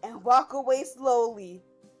 and walk away slowly.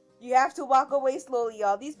 You have to walk away slowly,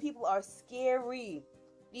 y'all. These people are scary.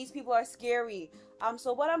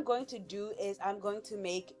 So what I'm going to do is I'm going to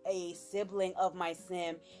make a sibling of my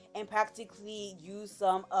sim and practically use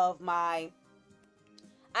some of my...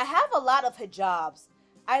 I have a lot of hijabs.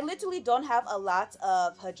 I literally don't have a lot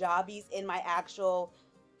of hijabis in my actual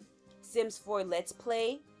Sims 4 Let's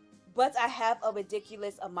Play, but I have a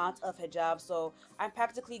ridiculous amount of hijabs, so I'm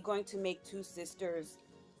practically going to make two sisters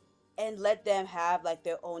and let them have like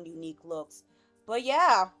their own unique looks. But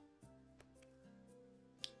yeah,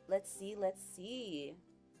 let's see.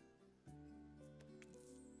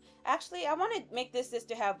 Actually, I want to make this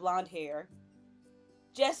sister have blonde hair,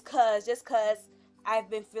 just cause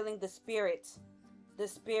I've been feeling the spirit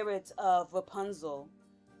of Rapunzel.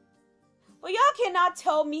 But y'all cannot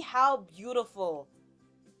tell me how beautiful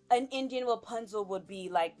an Indian Rapunzel would be.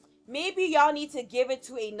 Like, maybe y'all need to give it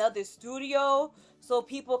to another studio so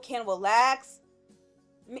people can relax.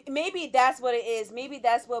 Maybe that's what it is. Maybe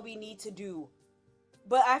that's what we need to do.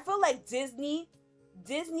 But I feel like Disney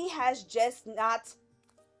has just not...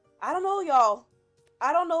 I don't know, y'all.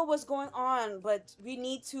 I don't know what's going on, but we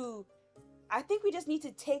need to... I think we just need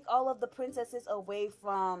to take all of the princesses away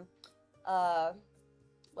from,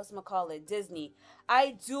 Disney.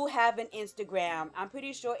 I do have an Instagram. I'm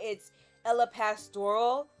pretty sure it's Ella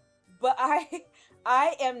Pastoral, but I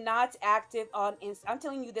am not active on I'm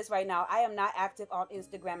telling you this right now. I am not active on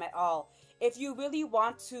Instagram at all. If you really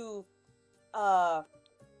want to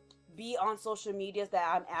be on social medias that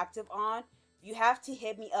I'm active on, you have to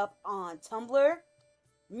hit me up on Tumblr.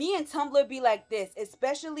 Me and Tumblr be like this,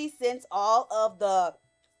 especially since all of the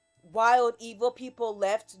wild evil people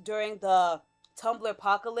left during the Tumblr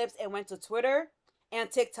apocalypse and went to Twitter and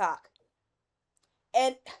TikTok.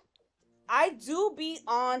 And I do be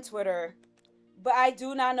on Twitter, but I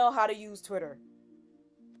do not know how to use Twitter.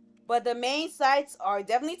 But the main sites are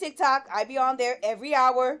definitely TikTok. I be on there every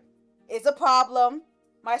hour. It's a problem.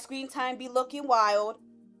 My screen time be looking wild.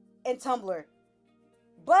 And Tumblr.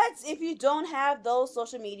 But if you don't have those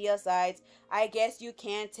social media sites, I guess you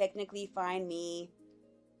can technically find me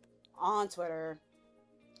on Twitter.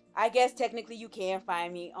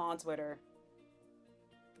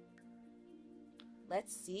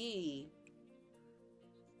 Let's see.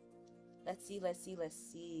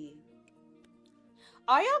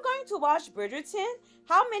 Are y'all going to watch Bridgerton?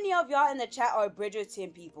 How many of y'all in the chat are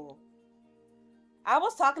Bridgerton people? I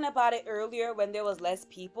was talking about it earlier when there was less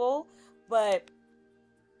people, but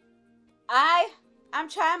I'm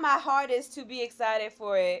trying my hardest to be excited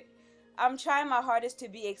for it.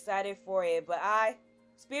 But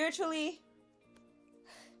spiritually,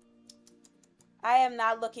 I am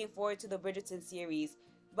not looking forward to the Bridgerton series.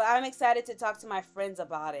 But I'm excited to talk to my friends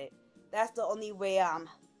about it. That's the only way I'm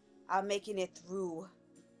making it through.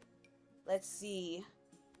 Let's see.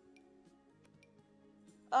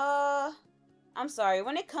 I'm sorry.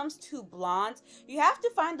 When it comes to blondes, you have to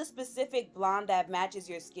find the specific blonde that matches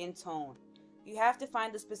your skin tone. You have to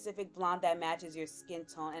find the specific blonde that matches your skin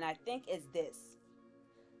tone, and I think it's this.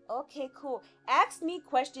 Okay, cool. Ask me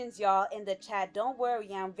questions, y'all, in the chat. Don't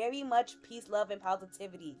worry, I'm very much peace, love, and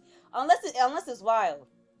positivity. Unless it's wild.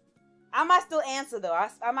 I might still answer though.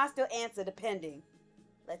 I might still answer depending.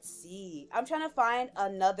 Let's see. I'm trying to find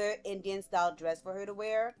another Indian style dress for her to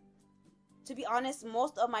wear. To be honest,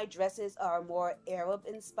 most of my dresses are more Arab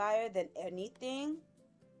inspired than anything.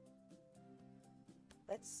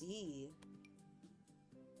 Let's see.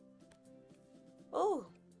 Oh,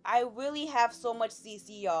 I really have so much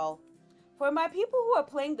CC, y'all. For my people who are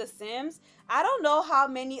playing The Sims, I don't know how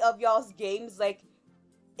many of y'all's games like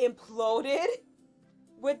imploded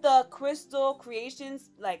with the Crystal Creations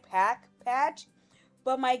like patch,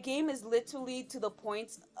 but my game is literally to the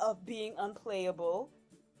point of being unplayable.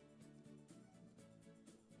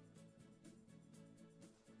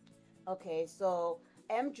 Okay, so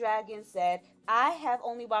M Dragon said, I have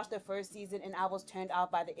only watched the first season and I was turned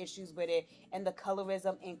off by the issues with it and the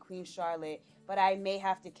colorism in Queen Charlotte, but I may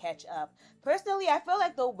have to catch up. Personally, I feel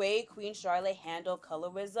like the way Queen Charlotte handled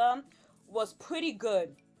colorism was pretty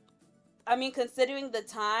good. I mean, considering the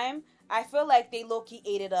time, I feel like they low-key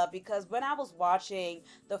ate it up, because when I was watching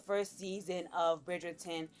the first season of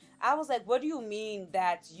Bridgerton, I was like, what do you mean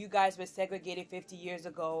that you guys were segregated 50 years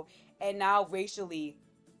ago and now racially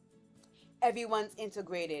everyone's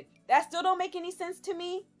integrated? That still don't make any sense to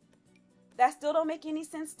me. That still don't make any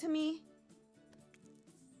sense to me.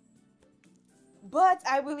 But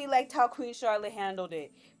I really liked how Queen Charlotte handled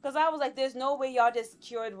it, because I was like, there's no way y'all just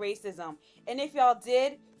cured racism. And if y'all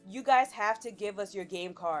did, you guys have to give us your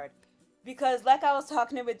game card. Because like I was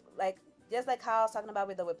talking with, like, just like how I was talking about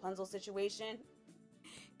with the Rapunzel situation,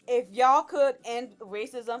 if y'all could end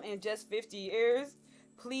racism in just 50 years,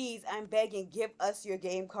 please, I'm begging, give us your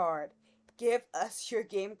game card. Give us your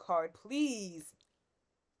game card, please.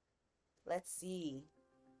 Let's see.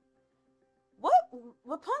 What?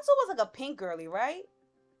 Rapunzel was like a pink girly, right?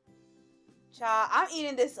 Child, I'm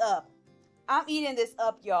eating this up. I'm eating this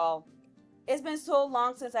up, y'all. It's been so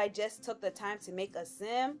long since I just took the time to make a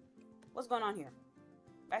sim. What's going on here?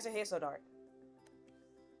 Why is her hair so dark?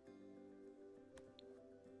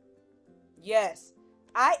 Yes.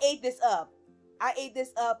 I ate this up. I ate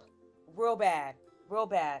this up real bad. Real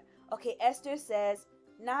bad. Okay, Esther says,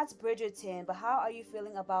 not Bridgerton, but how are you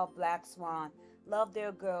feeling about Black Swan? Love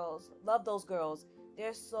their girls. Love those girls.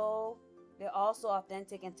 They're all so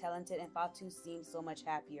authentic and talented, and Fatu seems so much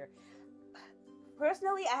happier.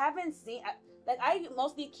 Personally, I haven't seen, like, I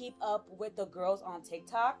mostly keep up with the girls on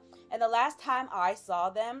TikTok, and the last time I saw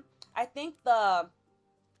them, I think the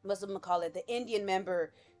Indian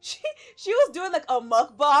member, she was doing like a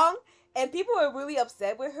mukbang, and people were really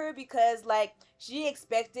upset with her because, like, she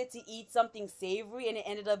expected to eat something savory and it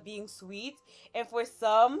ended up being sweet, and for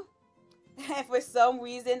some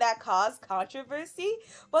reason that caused controversy.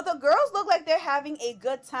 But the girls look like they're having a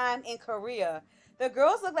good time in Korea. The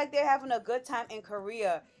girls look like they're having a good time in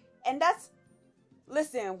Korea. And that's,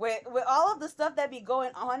 listen, with all of the stuff that be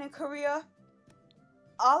going on in Korea,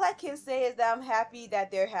 all I can say is that I'm happy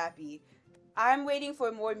that they're happy. I'm waiting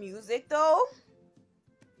for more music though,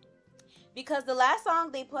 because the last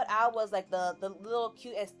song they put out was like the little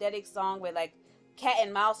cute aesthetic song with like cat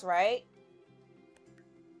and mouse, right?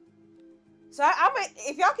 So I'm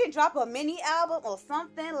if y'all can drop a mini album or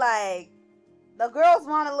something, like, the girls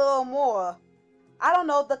want a little more. I don't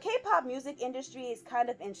know, the K-pop music industry is kind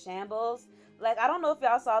of in shambles. Like, I don't know if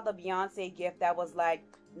y'all saw the Beyonce gift that was like,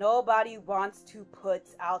 nobody wants to put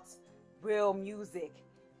out real music.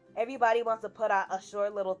 Everybody wants to put out a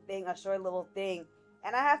short little thing.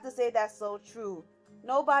 And I have to say that's so true.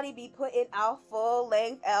 Nobody be putting out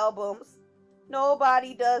full-length albums.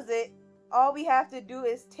 Nobody does it. All we have to do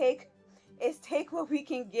is take what we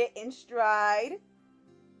can get in stride.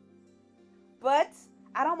 But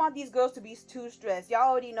I don't want these girls to be too stressed. Y'all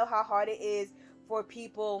already know how hard it is for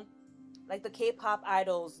people like the K-pop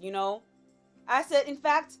idols, you know? I said, in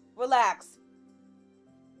fact, relax.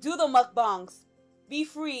 Do the mukbangs. Be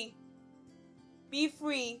free. Be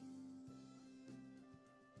free.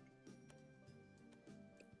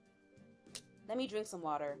 Let me drink some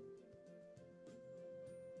water.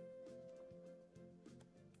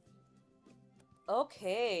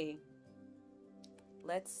 Okay.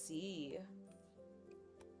 Let's see.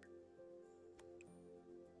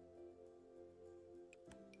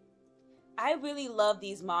 I really love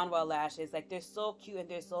these Manhwa lashes. Like, they're so cute and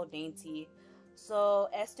they're so dainty. So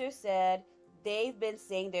Esther said they've been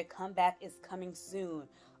saying their comeback is coming soon.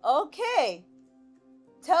 Okay,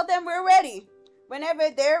 tell them we're ready. Whenever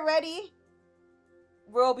they're ready,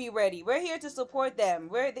 we'll be ready. We're here to support them.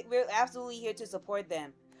 We're absolutely here to support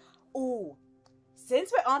them. Ooh,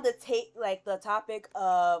 since we're on the topic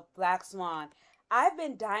of Black Swan, I've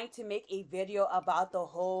been dying to make a video about the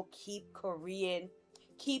whole keep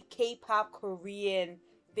K-pop Korean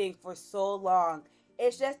thing for so long.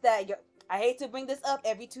 It's just that I hate to bring this up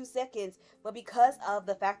every 2 seconds, but because of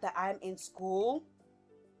the fact that I'm in school,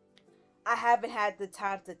 I haven't had the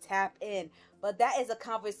time to tap in. But that is a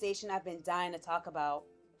conversation I've been dying to talk about.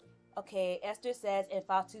 Okay, Esther says, and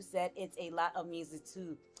Fatu said it's a lot of music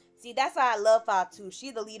too. See, that's why I love Fatu.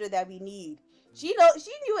 She's the leader that we need. She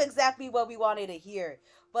knew exactly what we wanted to hear.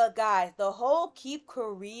 But guys, the whole keep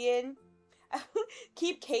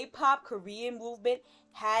K-pop Korean movement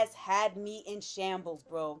has had me in shambles,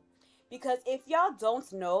 bro. Because if y'all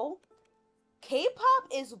don't know, K-pop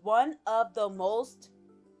is one of the most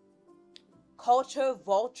culture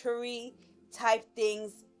vulture type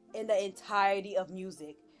things in the entirety of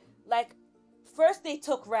music. Like, first they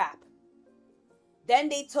took rap, then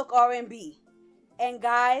they took R&B, and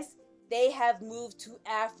guys, they have moved to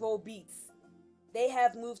Afro beats. They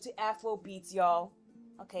have moved to Afro beats, y'all.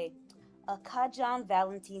 Okay, Kajan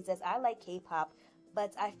Valentine says, I like K-pop,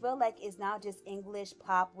 but I feel like it's now just English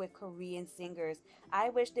pop with Korean singers. I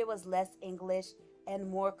wish there was less English and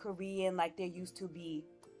more Korean like there used to be.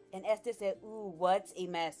 And Esther said, ooh, what's a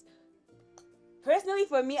mess. Personally,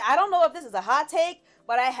 for me, I don't know if this is a hot take,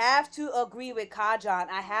 but I have to agree with Kajan.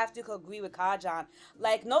 I have to agree with Kajan.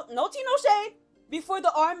 Like, no tea, no shade. Before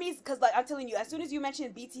the armies, because like I'm telling you, as soon as you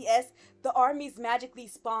mention BTS, the armies magically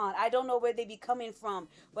spawn. I don't know where they be coming from,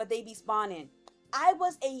 but they be spawning. I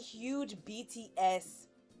was a huge BTS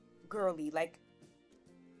girly. Like,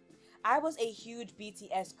 I was a huge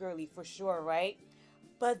BTS girly for sure, right?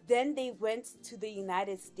 But then they went to the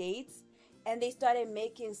United States and they started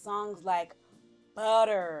making songs like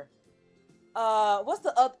Butter. What's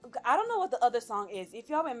the other? I don't know what the other song is. If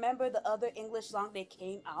y'all remember the other English song they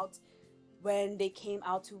came out when they came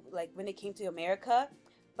to America,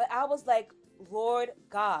 but I was like, Lord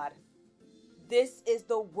God, this is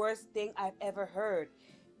the worst thing I've ever heard.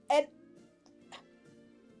 And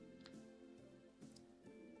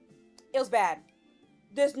it was bad.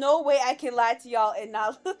 There's no way I can lie to y'all and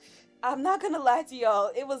not I'm not gonna lie to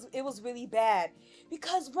y'all. It was really bad.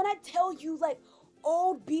 Because when I tell you, like,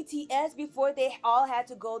 old BTS, before they all had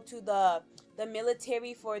to go to the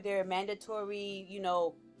military for their mandatory,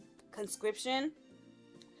 conscription,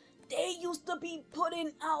 they used to be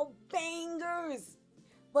putting out bangers.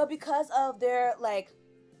 But because of their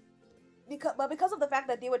because of the fact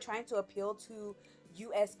that they were trying to appeal to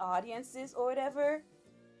US audiences or whatever.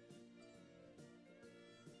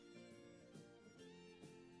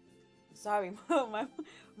 Sorry,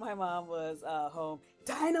 my mom was home.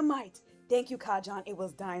 Dynamite! Thank you, Kajan. It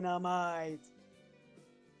was dynamite.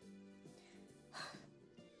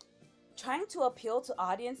 Trying to appeal to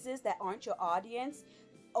audiences that aren't your audience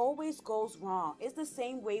always goes wrong. It's the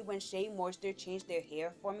same way when Shea Moisture changed their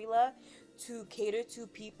hair formula to cater to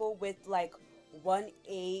people with like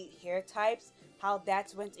 1A hair types, how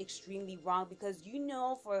that went extremely wrong, because you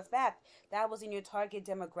know for a fact that was in your target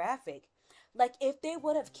demographic. Like, if they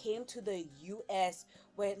would have came to the US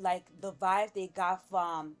with like the vibe they got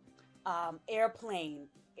from Airplane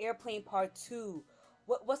Part 2.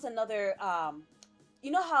 What's another you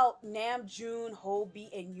know how Namjoon, Hobi,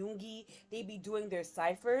 and Yoongi, they be doing their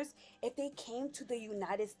ciphers? If they came to the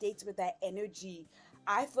United States with that energy,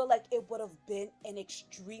 I feel like it would have been an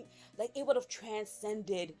extreme, like it would have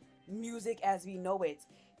transcended music as we know it.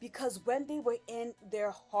 Because when they were in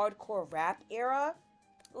their hardcore rap era,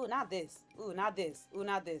 ooh, not this, ooh, not this, ooh,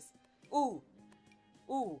 not this, ooh,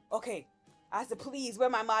 okay. I said, please, where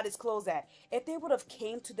my modest clothes at? If they would have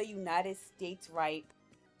came to the United States, right,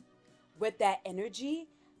 with that energy,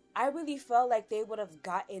 I really felt like they would have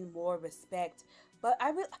gotten more respect. But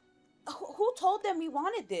who told them we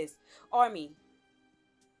wanted this? Army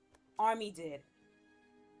did.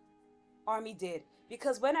 Army did.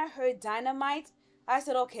 Because when I heard Dynamite, I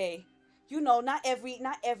said, okay, not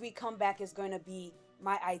every comeback is going to be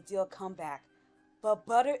my ideal comeback. But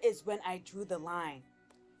Butter is when I drew the line.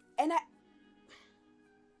 And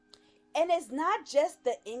it's not just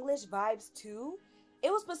the English vibes too. It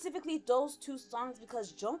was specifically those two songs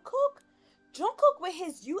because Jungkook with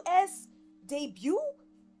his US debut,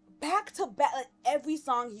 back to back, like every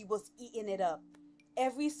song he was eating it up.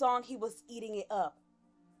 Every song he was eating it up.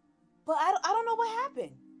 But I don't know what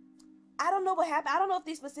happened. I don't know if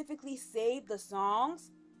they specifically saved the songs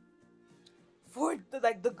for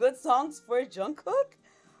like the good songs for Jungkook.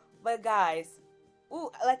 But guys, ooh,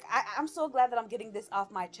 like I'm so glad that I'm getting this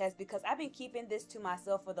off my chest because I've been keeping this to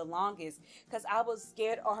myself for the longest because I was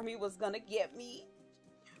scared Army was gonna get me.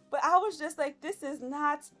 But I was just like, this is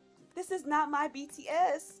not my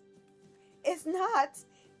BTS. It's not.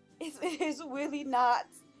 It's really not.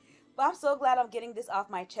 But I'm so glad I'm getting this off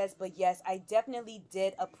my chest. But yes, I definitely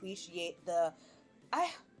did appreciate the I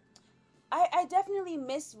I definitely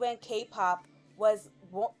miss when K-pop was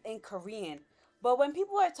in Korean. But when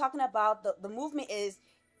people are talking about the movement is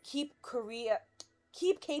keep Korea,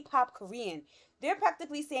 keep K-pop Korean, they're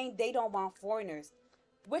practically saying they don't want foreigners,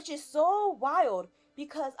 which is so wild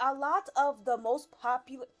because a lot of the most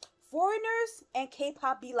popular foreigners and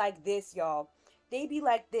K-pop be like this, y'all. They be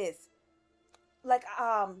like this. Like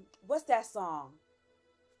what's that song?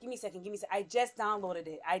 Give me a second, give me a second. I just downloaded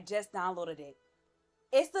it. I just downloaded it.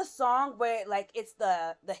 It's the song where like it's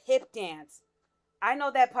the hip dance. I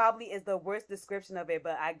know that probably is the worst description of it,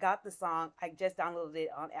 but I got the song. I just downloaded it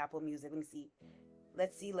on Apple Music. Let me see.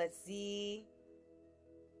 Let's see, let's see.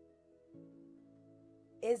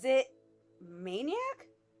 Is it Maniac?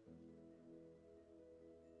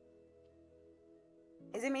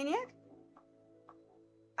 Is it Maniac?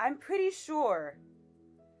 I'm pretty sure.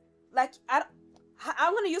 Like I'm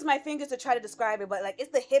gonna use my fingers to try to describe it, but like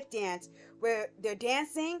it's the hip dance where they're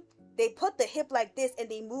dancing. They put the hip like this and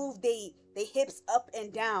they move they hips up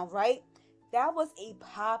and down, right? That was a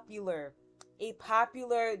popular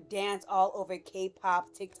dance all over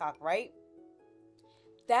K-pop TikTok, right?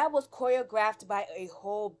 That was choreographed by a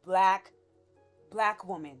whole black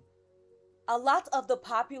woman. A lot of the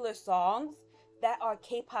popular songs that are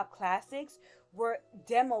K-pop classics were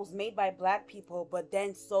demos made by black people but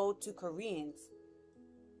then sold to Koreans.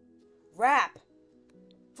 Rap,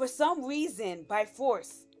 for some reason, by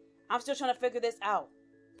force, I'm still trying to figure this out.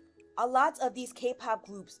 A lot of these K-pop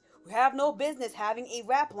groups who have no business having a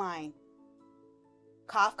rap line,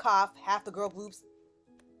 cough cough, half the girl groups,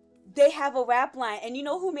 they have a rap line. And you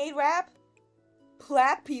know who made rap?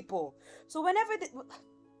 Black people. So whenever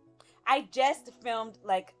I just filmed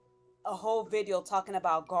like a whole video talking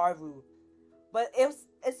about Garu, but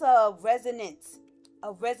it's a resonant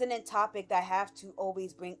topic that I have to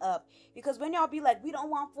always bring up, because when y'all be like, we don't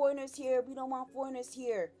want foreigners here, we don't want foreigners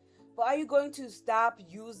here, but are you going to stop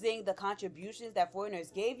using the contributions that foreigners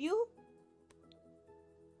gave you?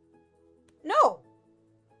 No.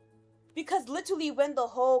 Because literally when the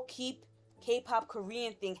whole keep K-pop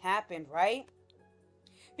Korean thing happened, right?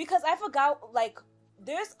 Because I forgot, like,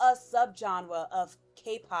 there's a subgenre of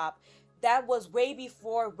K-pop that was way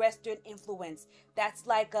before Western influence. That's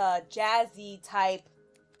like a jazzy type.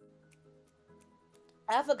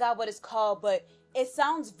 I forgot what it's called, but it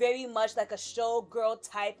sounds very much like a showgirl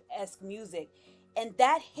type-esque music. And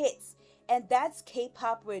that hits. And that's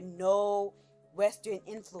K-pop with no Western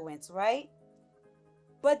influence, right?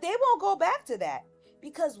 But they won't go back to that.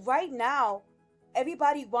 Because right now,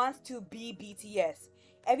 everybody wants to be BTS.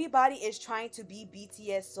 Everybody is trying to be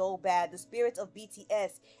BTS so bad. The spirit of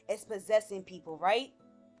BTS is possessing people, right?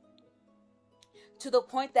 To the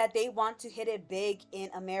point that they want to hit it big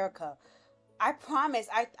in America. I promise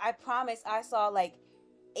I saw like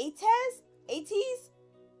ATEEZ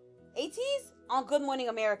on Good Morning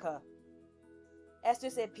America.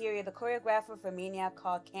 Esther said, period. The choreographer for Maniac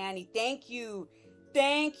called Candy. Thank you.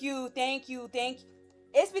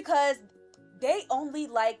 It's because they only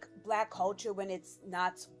like black culture when it's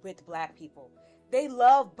not with black people. They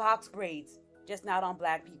love box braids, just not on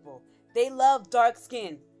black people. They love dark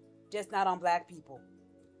skin, just not on black people.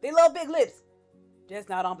 They love big lips, just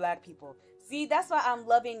not on black people. See, that's why I'm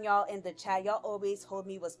loving y'all in the chat. Y'all always hold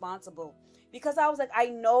me responsible. Because I was like, I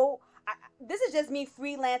know, this is just me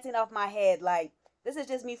freelancing off my head. Like, this is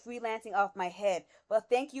just me freelancing off my head. But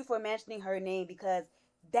thank you for mentioning her name, because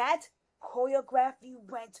that choreography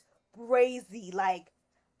went crazy. Like,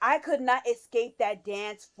 I could not escape that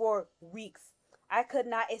dance for weeks. And they were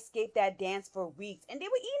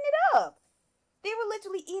eating it up. They were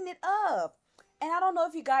literally eating it up. And I don't know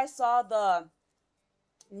if you guys saw the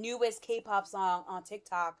newest K-pop song on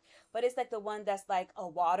TikTok, but it's like the one that's like a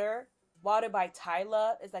Water by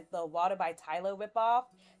Tyler. It's like the Water by Tyler ripoff.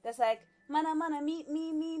 That's like, mana mana me,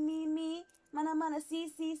 mana mana see.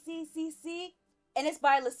 And it's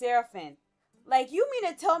by Le Sserafim. Like, you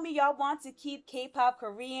mean to tell me y'all want to keep K-pop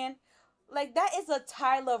Korean? Like, that is a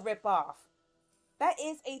Tyler ripoff.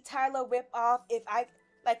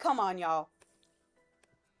 Like, come on, y'all.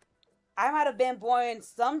 I might have been born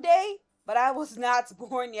someday, but I was not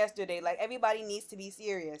born yesterday. Like, everybody needs to be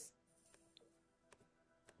serious.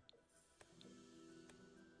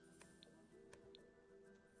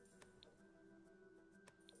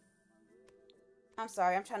 I'm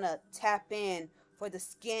sorry, I'm trying to tap in for the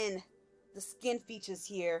skin features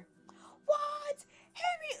here. What?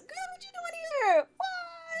 Harry, girl, what you doing here?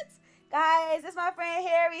 What? Guys, it's my friend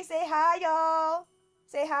Harry. Say hi, y'all.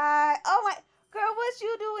 Say hi. Oh my, girl, what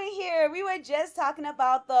you doing here? We were just talking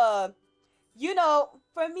about the, you know,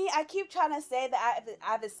 for me, I keep trying to say that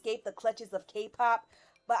I've escaped the clutches of K-pop,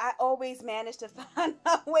 but I always manage to find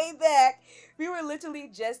my way back. We were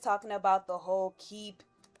literally just talking about the whole keep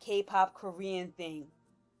K-pop Korean thing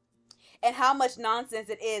and how much nonsense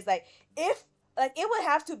it is. Like, if, like, it would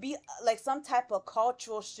have to be like some type of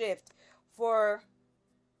cultural shift for,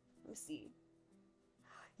 let me see.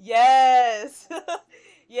 Yes.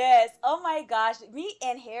 Yes. Oh my gosh. Me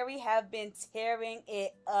and Harry have been tearing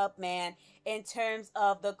it up, man, in terms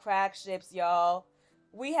of the crack ships, y'all.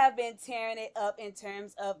 We have been tearing it up in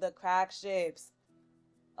terms of the crack ships.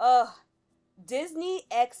 Ugh. Disney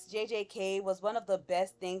X JJK was one of the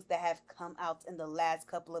best things that have come out in the last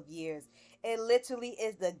couple of years. It literally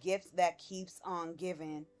is the gift that keeps on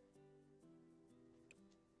giving.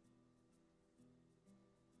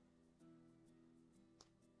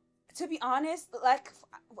 To be honest, like,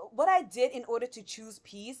 what I did in order to choose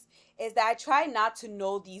peace is that I try not to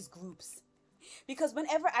know these groups. Because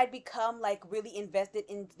whenever I become like really invested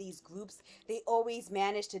in these groups, they always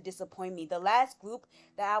manage to disappoint me. The last group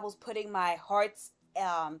that I was putting my hearts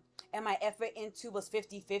and my effort into was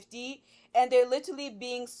 50/50, and they're literally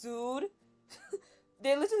being sued.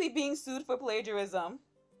 They're literally being sued for plagiarism.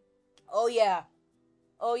 Oh yeah.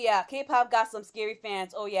 Oh yeah. K-pop got some scary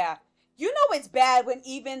fans. Oh yeah. You know it's bad when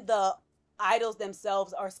even the idols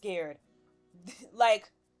themselves are scared.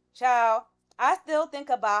 Like, child, I still think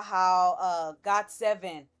about how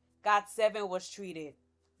God7 was treated.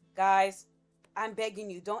 Guys, I'm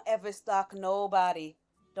begging you, don't ever stalk nobody.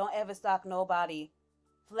 Don't ever stalk nobody.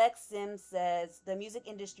 Flex Sims says, the music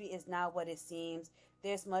industry is not what it seems.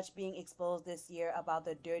 There's much being exposed this year about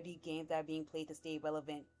the dirty games that are being played to stay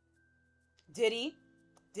relevant. Did he?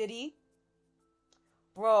 Did he?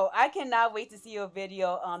 Bro, I cannot wait to see your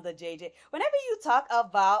video on the JJ. Whenever you talk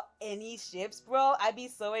about any ships, bro, I be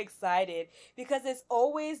so excited because it's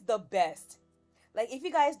always the best. Like, if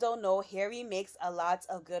you guys don't know, Harry makes a lot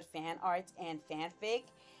of good fan art and fanfic.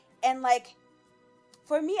 And like,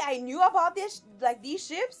 for me, I knew about this, like these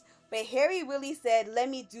ships, but Harry really said, let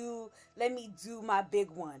me do my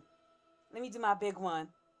big one. Let me do my big one.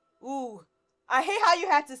 Ooh, I hate how you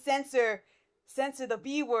had to censor the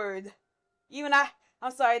B word. Even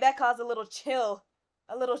I'm sorry, that caused a little chill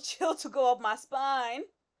to go up my spine.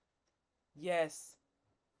 Yes.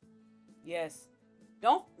 Yes.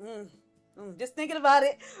 Don't, just thinking about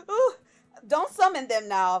it. Ooh, don't summon them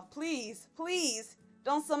now. Please, please.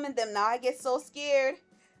 Don't summon them now. I get so scared.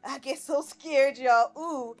 I get so scared, y'all.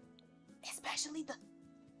 Ooh, especially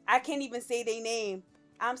I can't even say their name.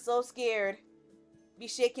 I'm so scared. Be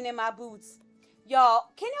shaking in my boots. Y'all,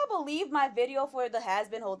 can y'all believe my video for the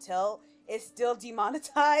Has-Been Hotel is still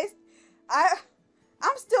demonetized?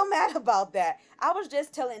 I'm still mad about that. I was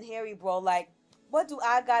just telling Harry, bro, like, what do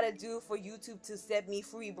I gotta do for YouTube to set me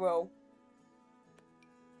free, bro?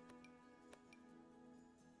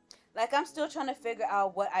 Like, I'm still trying to figure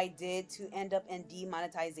out what I did to end up in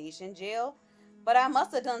demonetization jail, but I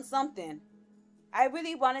must have done something. I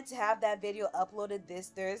really wanted to have that video uploaded this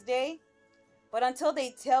Thursday, but until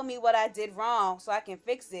they tell me what I did wrong so I can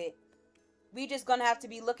fix it, we just gonna have to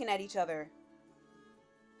be looking at each other.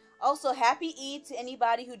 Also, happy Eid to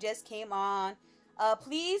anybody who just came on.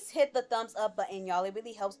 Please hit the thumbs up button, y'all. It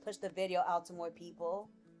really helps push the video out to more people.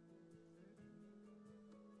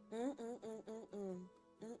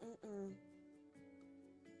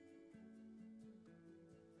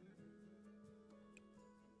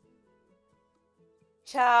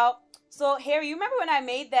 Ciao. So Harry, you remember when I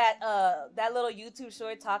made that that little YouTube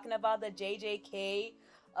short talking about the JJK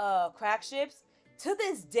crack ships? To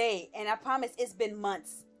this day, and I promise it's been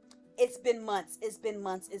months. It's been months. It's been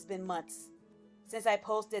months. It's been months since I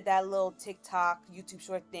posted that little TikTok YouTube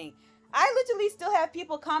short thing. I literally still have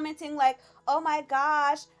people commenting like, "Oh my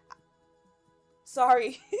gosh."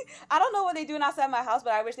 Sorry. I don't know what they're doing outside my house,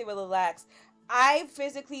 but I wish they would relax. I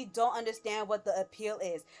physically don't understand what the appeal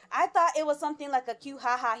is. I thought it was something like a cute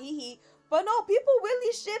ha hee hee, but no, people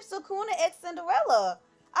really ship Sakuna X Cinderella.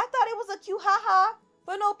 I thought it was a cute ha,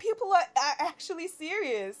 but no, people are actually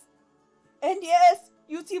serious. And yes,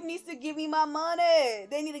 YouTube needs to give me my money.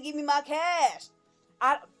 They need to give me my cash.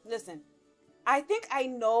 Listen, I think I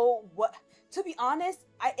know what, to be honest,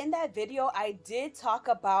 in that video, I did talk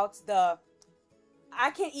about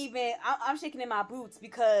I'm shaking in my boots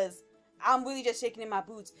because I'm really just shaking in my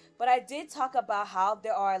boots. But I did talk about how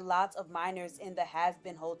there are lots of minors in the Has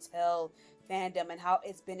Been Hotel fandom and how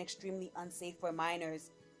it's been extremely unsafe for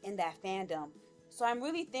minors in that fandom. So I'm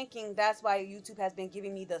really thinking that's why YouTube has been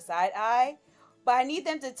giving me the side eye. But I need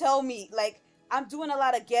them to tell me, like, I'm doing a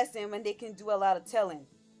lot of guessing when they can do a lot of telling.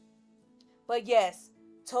 But yes,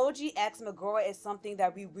 Toji X Megura is something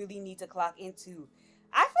that we really need to clock into.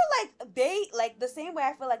 I feel like they, like, the same way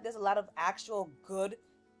I feel like there's a lot of actual good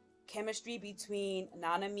chemistry between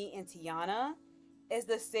Nanami and Tiana, is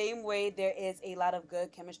the same way there is a lot of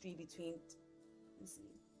good chemistry between, let me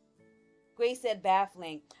see. Grace said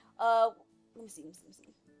baffling. Let me see.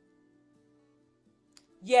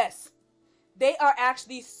 Yes, they are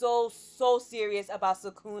actually so serious about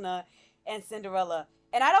Sukuna and Cinderella.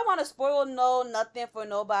 And I don't want to spoil nothing for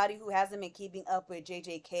nobody who hasn't been keeping up with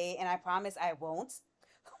JJK, and I promise I won't.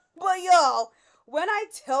 But y'all, when I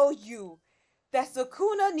tell you that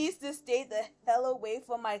Sukuna needs to stay the hell away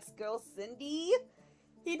from my girl Cindy,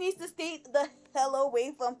 he needs to stay the hell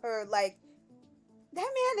away from her. Like, that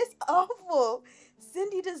man is awful.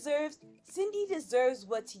 Cindy deserves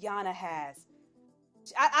what Tiana has.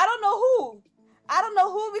 I don't know who. I don't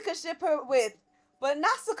know who we could ship her with, but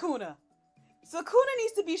not Sukuna. Sukuna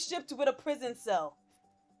needs to be shipped with a prison cell.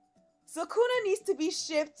 Sukuna needs to be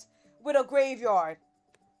shipped with a graveyard.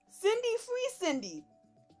 Cindy, free Cindy.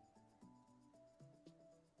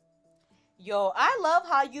 Yo, I love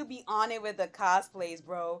how you be on it with the cosplays,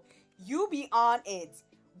 bro. You be on it.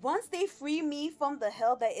 Once they free me from the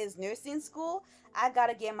hell that is nursing school, I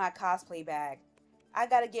gotta get my cosplay bag.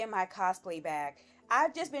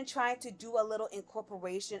 I've just been trying to do a little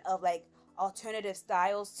incorporation of like alternative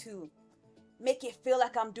styles to make it feel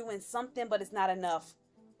like I'm doing something, but it's not enough.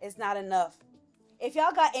 If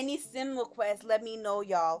y'all got any sim requests, let me know,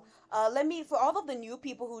 y'all. For all of the new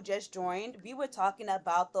people who just joined, we were talking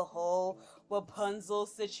about the whole Rapunzel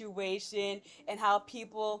situation and how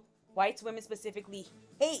people, white women specifically,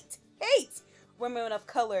 hate women of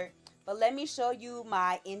color. But let me show you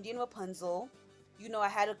my Indian Rapunzel. You know, I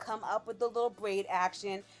had to come up with the little braid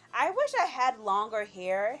action. I wish I had longer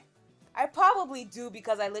hair. I probably do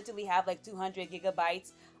because I literally have like 200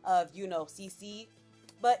 gigabytes of, you know, CC.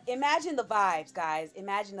 But imagine the vibes, guys.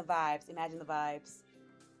 Imagine the vibes.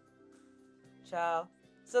 Child.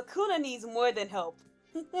 Sukuna needs more than help.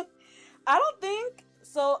 I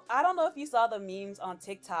don't know if you saw the memes on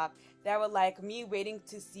TikTok that were like me waiting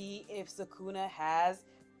to see if Sukuna has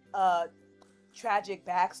a tragic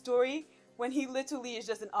backstory when he literally is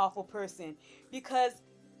just an awful person. Because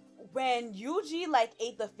when Yuji like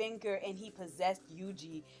ate the finger and he possessed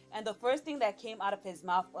Yuji, and the first thing that came out of his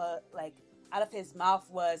mouth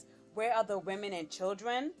was, "Where are the women and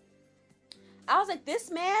children?" I was like, this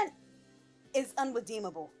man is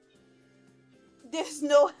unredeemable. There's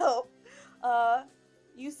no help.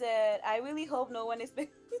 You said, I really hope no one is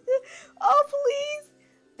oh, please.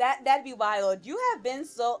 That'd be wild. You have been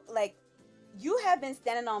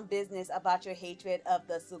standing on business about your hatred of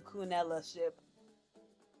the Sukunella ship.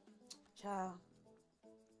 Child.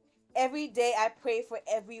 Every day I pray for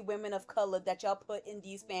every woman of color that y'all put in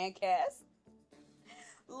these fan casts.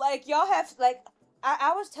 Like, y'all have, like,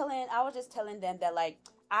 I was just telling them that, like,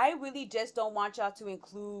 I really just don't want y'all to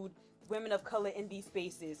include women of color in these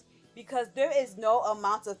spaces, because there is no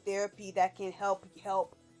amount of therapy that can help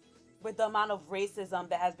with the amount of racism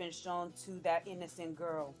that has been shown to that innocent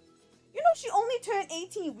girl. You know, she only turned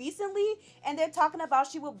 18 recently, and they're talking about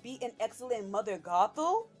she will be an excellent Mother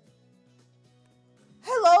Gothel.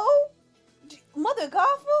 Hello? Mother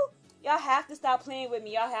Gothel? Y'all have to stop playing with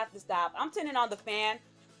me. Y'all have to stop. I'm turning on the fan,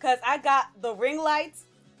 because I got the ring lights.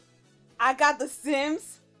 I got the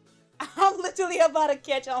Sims. I'm literally about to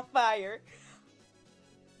catch on fire.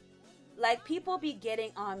 Like, people be getting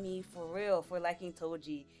on me for real for liking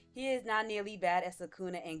Toji. He is not nearly bad as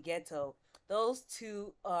Sukuna and Geto. Those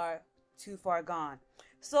two are too far gone.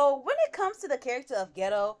 So when it comes to the character of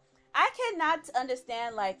Geto, I cannot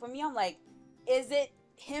understand, like, for me, I'm like, is it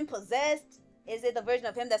him possessed? Is it the version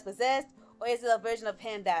of him that's possessed? Or is it a version of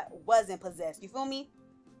him that wasn't possessed? You feel me?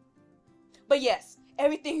 But yes,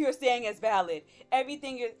 everything you're saying is valid.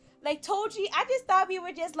 Everything you're... Like, Toji, I just thought we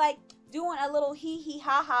were just, like, doing a little hee-hee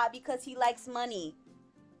ha-ha because he likes money.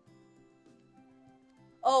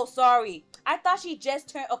 Oh, sorry. I thought she just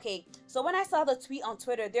turned... Okay, so when I saw the tweet on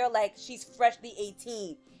Twitter, they're like, she's freshly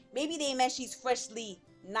 18. Maybe they meant she's freshly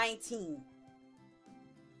 19.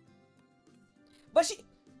 But she...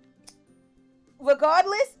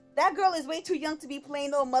 Regardless, that girl is way too young to be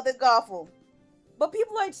playing no Mother Gothel. But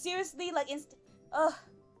people are seriously, like...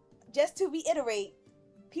 just to reiterate,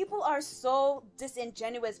 people are so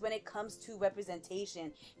disingenuous when it comes to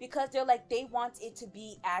representation because they're like, they want it to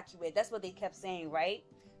be accurate. That's what they kept saying, right?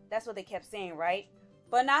 That's what they kept saying, right?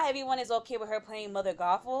 But not everyone is okay with her playing Mother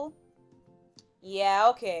Gothel. Yeah,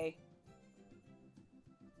 okay.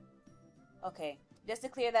 Okay. Just to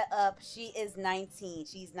clear that up, she is 19.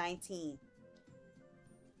 She's 19.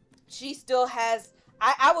 She still has...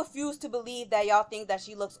 I refuse to believe that y'all think that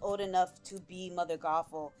she looks old enough to be Mother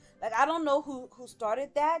Gothel. Like, I don't know who started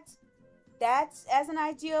that as an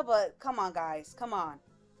idea, but come on, guys. Come on.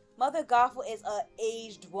 Mother Gothel is a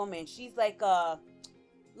aged woman. She's like,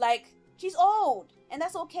 she's old. And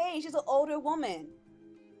that's okay. She's an older woman.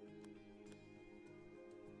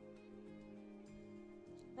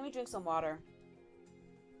 Let me drink some water.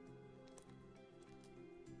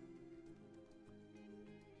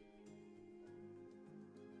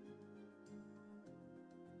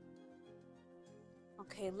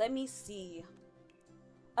 Okay, let me see.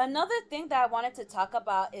 Another thing that I wanted to talk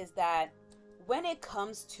about is that when it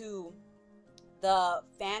comes to the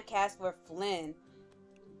fan cast for Flynn,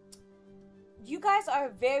 you guys are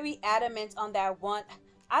very adamant on that one.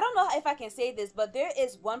 I don't know if I can say this, but there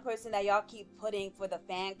is one person that y'all keep putting for the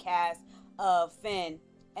fan cast of Finn,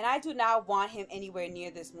 and I do not want him anywhere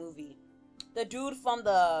near this movie. The dude from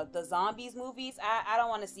the zombies movies, I don't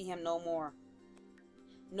want to see him no more.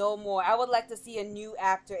 No more. I would like to see a new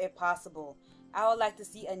actor if possible. I would like to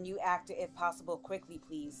see a new actor if possible. Quickly,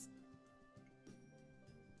 please.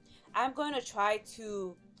 I'm going to try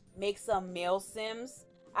to make some male Sims.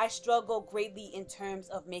 I struggle greatly in terms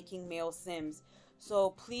of making male Sims.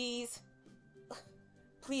 So please,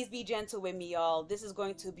 please be gentle with me, y'all. This is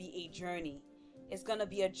going to be a journey. It's going to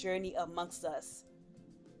be a journey amongst us.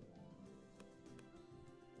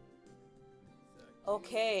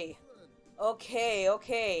 Okay.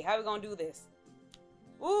 Okay. How are we gonna do this?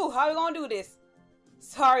 Ooh, how are we gonna do this?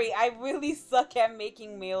 Sorry, I really suck at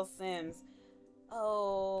making male Sims.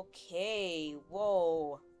 Okay,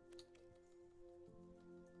 whoa.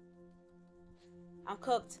 I'm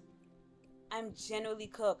cooked. I'm genuinely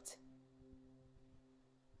cooked.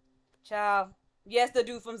 Child. Yes, the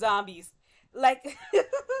dude from Zombies. Like,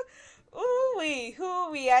 ooh-wee,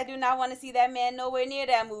 hoo-wee. I do not want to see that man nowhere near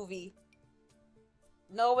that movie.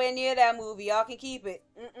 Nowhere near that movie. Y'all can keep it.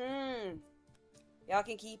 Y'all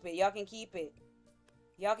can keep it. Y'all can keep it.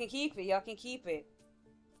 Y'all can keep it. Y'all can keep it.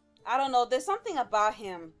 I don't know. There's something about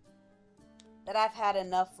him that I've had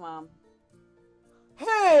enough from.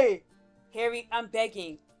 Hey! Harry, I'm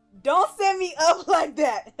begging. Don't set me up like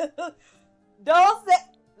that. Don't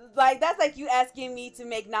set... Like, that's like you asking me to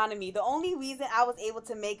make Nanami. The only reason I was able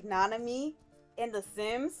to make Nanami in The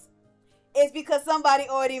Sims is because somebody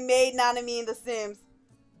already made Nanami in The Sims.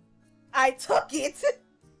 I took it,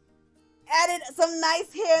 added some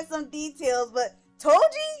nice hair and some details, but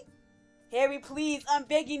Toji? Harry, please, I'm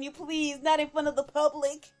begging you, please, not in front of the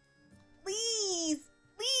public. Please,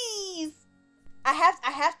 please. I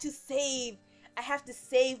have to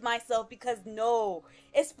save myself because no,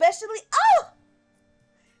 especially,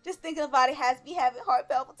 just thinking about it has me having heart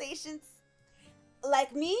palpitations.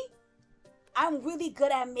 Like me, I'm really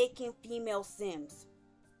good at making female Sims.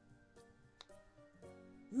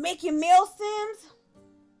 Making male Sims?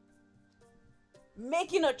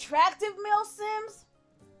 Making attractive male Sims?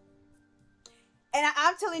 And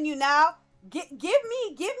I'm telling you now, give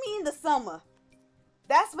me in the summer.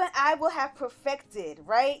 That's when I will have perfected,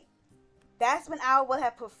 right? That's when I will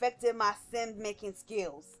have perfected my Sim making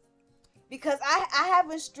skills. Because I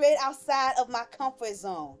haven't strayed outside of my comfort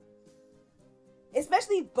zone.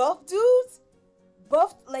 Especially buff dudes.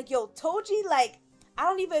 Buff, like, yo, Toji, like, I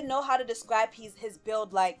don't even know how to describe his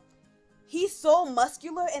build. Like, he's so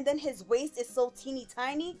muscular and then his waist is so teeny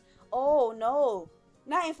tiny. Oh, no.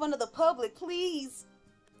 Not in front of the public, please.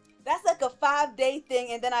 That's like a 5-day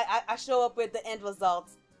thing and then I show up with the end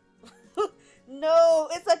results. No,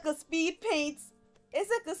 it's like a speed paint. It's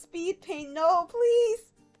like a speed paint. No, please.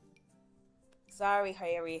 Sorry,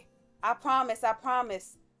 Harry. I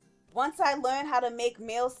promise. Once I learn how to make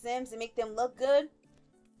male Sims and make them look good,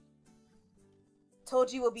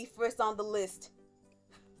 Toji will be first on the list.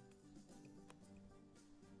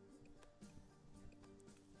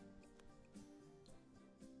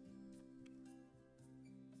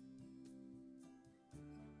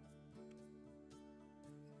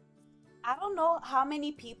 I don't know how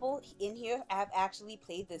many people in here have actually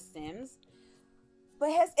played The Sims,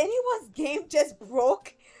 but has anyone's game just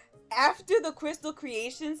broke after the Crystal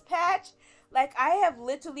Creations patch? Like, I have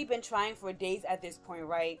literally been trying for days at this point,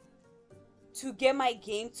 right? To get my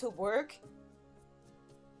game to work.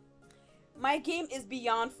 My game is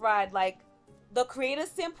beyond fried. Like, the creator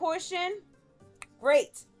sim portion,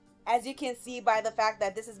 Great. As you can see by the fact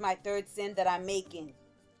that this is my third sim that I'm making.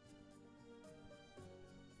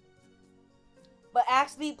 But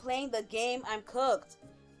actually playing the game, I'm cooked.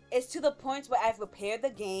 It's to the point where I've repaired the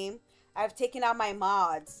game, I've taken out my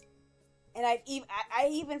mods, and I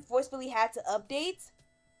even forcefully had to update.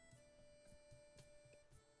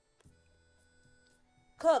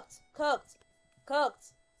 Cooked.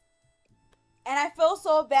 And I feel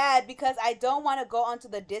so bad because I don't want to go onto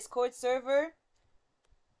the Discord server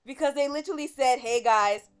because they literally said, hey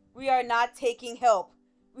guys, we are not taking help.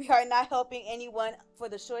 We are not helping anyone for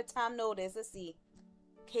the short time notice. Let's see.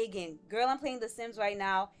 Kagan. Girl, I'm playing The Sims right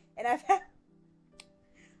now. And I've had...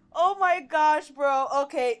 Oh my gosh, bro.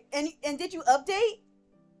 Okay. And did you update?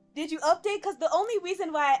 Did you update? Because the only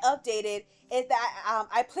reason why I updated is that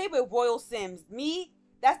I play with Royal Sims. Me,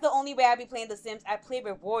 that's the only way I be playing The Sims. I play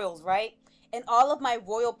with Royals, right? And all of my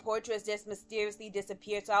Royal portraits just mysteriously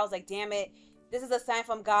disappeared. So I was like, damn it. This is a sign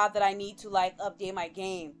from God that I need to, like, update my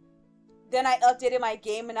game. Then I updated my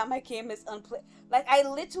game and now my game is unplayable. Like, I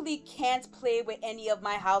literally can't play with any of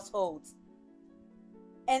my households.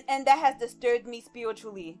 And that has disturbed me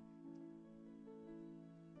spiritually.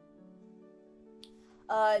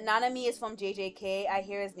 Nanami is from JJK. I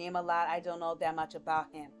hear his name a lot. I don't know that much about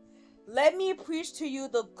him. Let me preach to you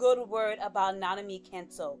the good word about Nanami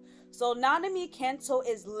Kento. So Nanami Kento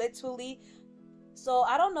is literally... So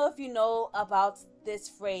I don't know if you know about this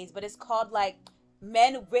phrase, but it's called like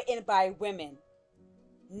men written by women.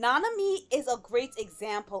 Nanami is a great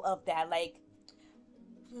example of that. Like,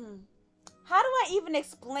 how do I even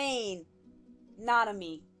explain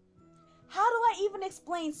Nanami? How do I even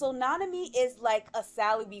explain? So Nanami is like a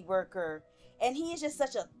salary worker, and he is just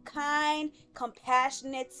such a kind,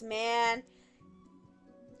 compassionate man.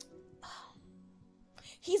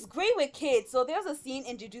 He's great with kids. So there's a scene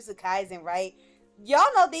in Jujutsu Kaisen, right?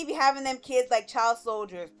 Y'all know they be having them kids like child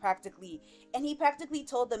soldiers practically. And he practically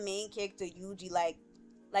told the main character, Yuji, like,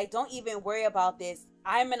 don't even worry about this.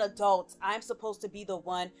 I'm an adult. I'm supposed to be the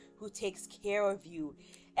one who takes care of you.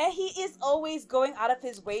 And he is always going out of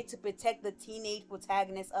his way to protect the teenage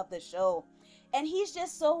protagonist of the show. And he's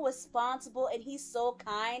just so responsible and he's so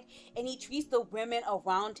kind. And he treats the women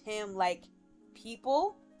around him like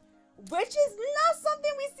people. Which is not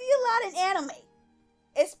something we see a lot in anime.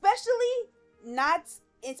 Especially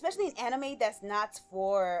in anime that's not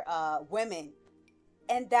for women.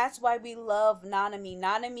 And that's why we love Nanami.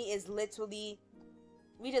 Nanami is literally...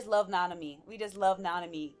 We just love Nanami. We love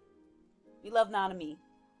Nanami.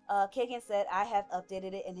 Kagan said, I have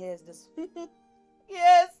updated it in his...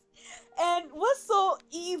 Yes! And what's so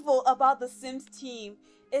evil about the Sims team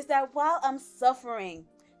is that while I'm suffering,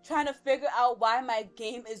 trying to figure out why my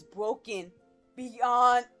game is broken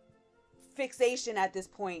beyond fixation at this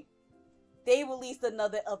point, they released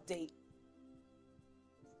another update.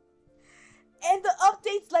 And the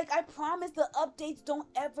updates, like, I promise the updates don't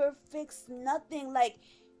ever fix nothing. Like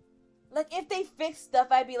if they fix stuff,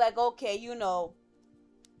 I'd be like, okay, you know.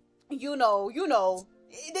 They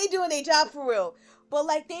doing their job for real. But,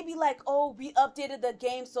 like, they be like, oh, we updated the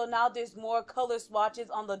game, so now there's more color swatches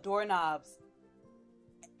on the doorknobs.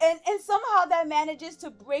 And somehow that manages to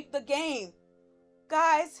break the game.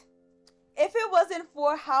 Guys, if it wasn't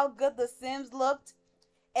for how good the Sims looked,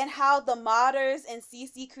 and how the modders and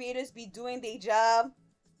CC creators be doing their job,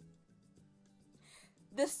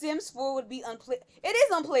 The Sims 4 would be unplayable. It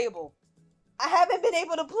is unplayable. I haven't been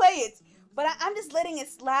able to play it, but I'm just letting it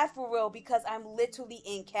slide for real because I'm literally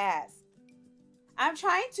in cast. I'm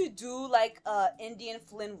trying to do like Indian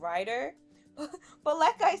Flynn Rider, but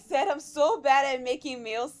like I said, I'm so bad at making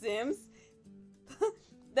male Sims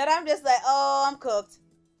that I'm just like, oh, I'm cooked.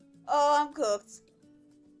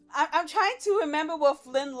 I'm trying to remember what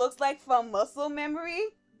Flynn looks like from muscle memory.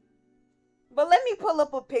 But let me pull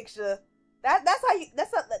up a picture.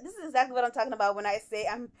 This is exactly what I'm talking about when I say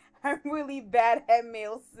I'm really bad at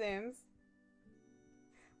male Sims.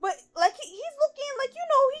 But like he's looking like, you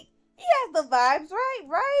know, he has the vibes,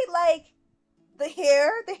 right? Like the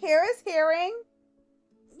hair is hairing.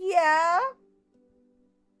 Yeah.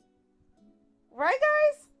 Right,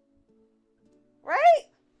 guys? Right?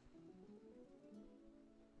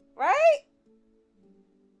 Right?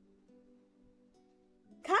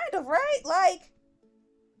 Kind of, right? Like,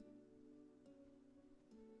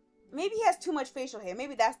 maybe he has too much facial hair.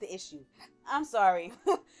 Maybe that's the issue. I'm sorry.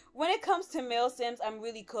 When it comes to male Sims, I'm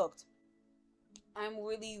really cooked. I'm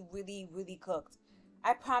really, really, really cooked.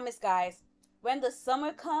 I promise, guys, when the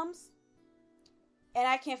summer comes and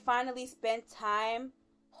I can finally spend time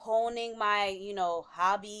honing my, you know,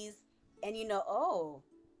 hobbies and, you know, oh,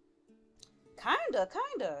 kinda.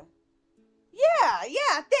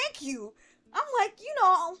 Yeah, thank you. I'm like,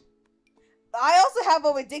 I also have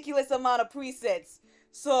a ridiculous amount of presets.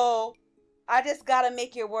 So I just gotta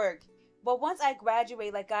make it work. But once I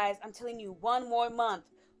graduate, like guys, I'm telling you, one more month,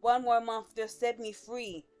 they'll set me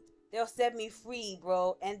free. They'll set me free,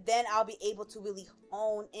 bro. And then I'll be able to really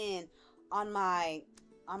hone in on my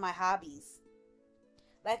hobbies.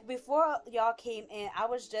 Like before y'all came in, I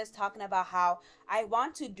was just talking about how I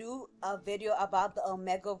want to do a video about the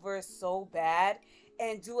Omegaverse so bad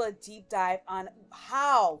and do a deep dive on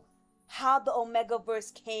how the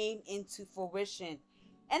Omegaverse came into fruition.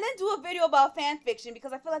 And then do a video about fan fiction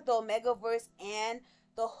because I feel like the Omegaverse and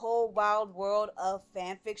the whole wild world of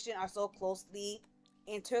fan fiction are so closely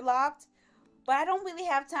interlocked. But I don't really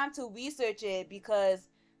have time to research it because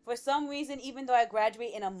for some reason, even though I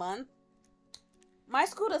graduate in a month, my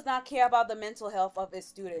school does not care about the mental health of its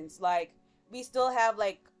students. Like, we still have,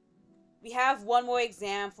 we have one more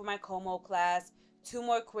exam for my Como class, 2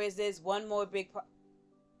 more quizzes, one more wait.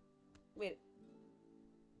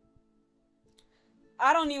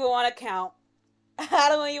 I don't even want to count. I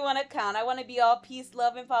don't even want to count. I want to be all peace,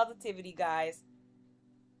 love, and positivity, guys.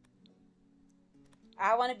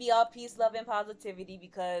 I want to be all peace, love, and positivity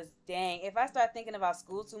because, dang, if I start thinking about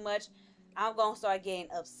school too much, I'm going to start getting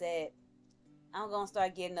upset.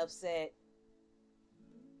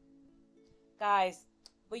 Guys,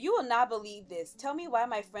 but you will not believe this. Tell me why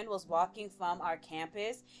my friend was walking from our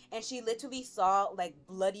campus and she literally saw like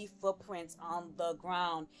bloody footprints on the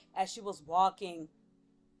ground as she was walking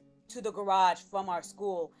to the garage from our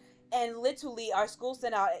school. And literally our school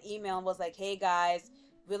sent out an email and was like, hey guys,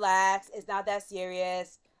 relax. It's not that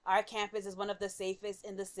serious. Our campus is one of the safest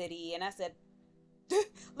in the city. And I said,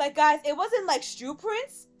 like guys, it wasn't like shoe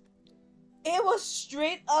prints. It was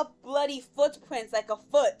straight up bloody footprints, like a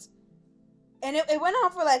foot. And it went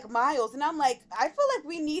on for like miles. And I'm like, I feel like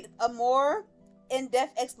we need a more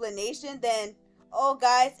in-depth explanation than, oh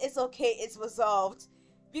guys, it's okay, it's resolved.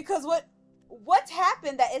 Because what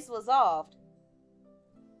happened that it's resolved?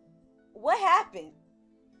 What happened?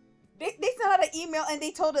 They sent out an email and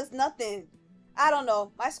they told us nothing. I don't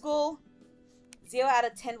know. My school, 0 out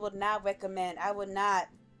of 10 would not recommend. I would not.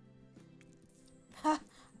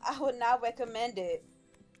 I would not recommend it.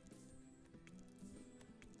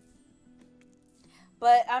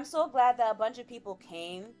 But I'm so glad that a bunch of people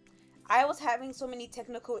came. I was having so many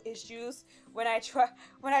technical issues when I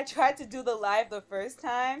tried to do the live the first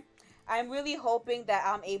time. I'm really hoping that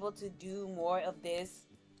I'm able to do more of this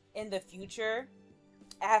in the future.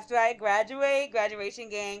 After I graduate, graduation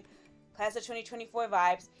gang, class of 2024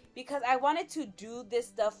 vibes, because I wanted to do this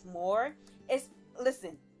stuff more.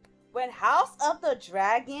 Listen, when House of the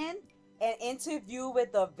Dragon, an interview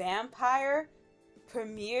with the vampire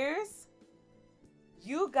premieres,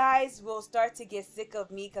 you guys will start to get sick of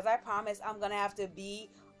me because I promise I'm going to have to be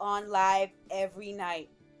on live every night.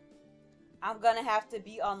 I'm going to have to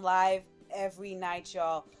be on live every night,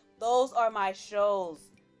 y'all. Those are my shows.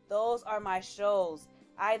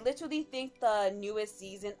 I literally think the newest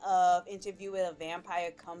season of Interview with a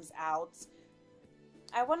Vampire comes out,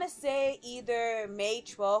 I want to say either May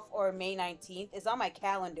 12th or May 19th. It's on my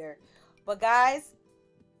calendar. But guys,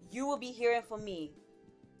 you will be hearing from me.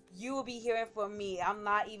 I'm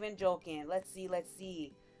not even joking. Let's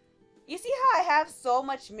see. You see how I have so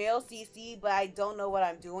much male CC, but I don't know what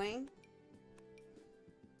I'm doing?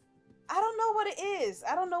 I don't know what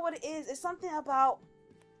it is. It's something about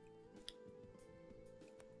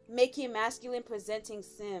making masculine presenting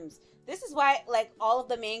Sims. This is why, like, all of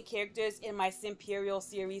the main characters in my Simperial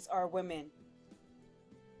series are women.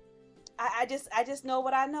 I just know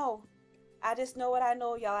what I know. I just know what I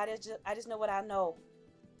know, y'all. I just know what I know.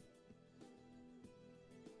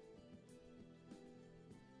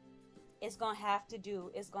 It's gonna have to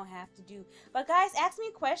do. But guys, ask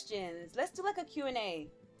me questions. Let's do like a Q&A.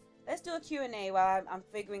 Let's do a Q&A while I'm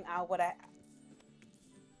figuring out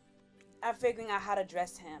I'm figuring out how to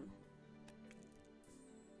dress him.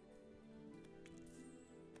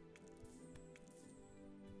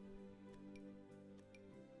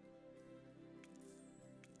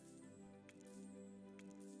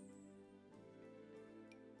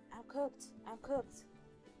 I'm cooked.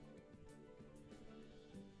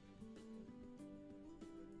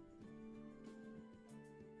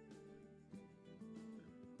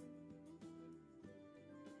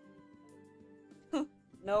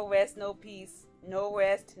 No rest, no peace. No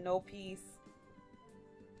rest, no peace.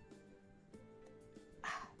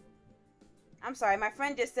 I'm sorry, my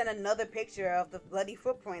friend just sent another picture of the bloody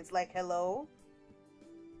footprints. Like, hello?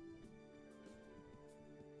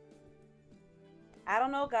 I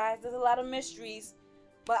don't know, guys. There's a lot of mysteries.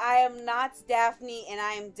 But I am not Daphne, and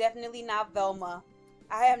I am definitely not Velma.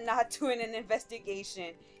 I am not doing an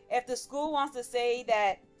investigation. If the school wants to say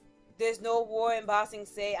that there's no war in Ba Sing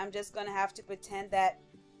Se, I'm just gonna have to pretend that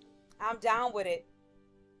I'm down with it.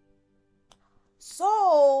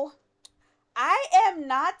 So, I am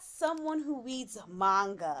not someone who reads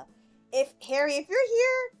manga. If you're here,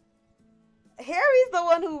 Harry's the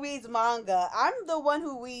one who reads manga. I'm the one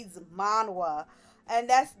who reads manhwa. And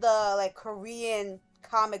that's the like Korean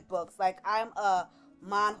comic books. Like I'm a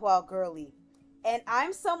manhwa girly. And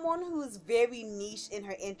I'm someone who's very niche in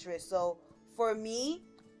her interest. So for me,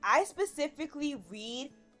 I specifically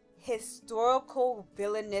read historical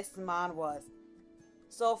villainous manhwas.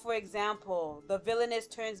 So for example, the villainess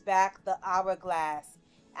turns back the hourglass.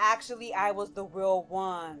 Actually, I was the real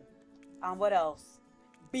one. What else?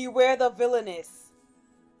 Beware the Villainess.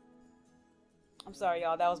 I'm sorry,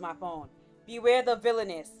 y'all. That was my phone. Beware the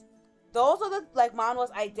Villainess. Those are the like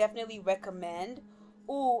manhwas I definitely recommend.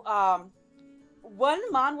 Ooh, one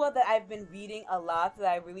manhwa that I've been reading a lot that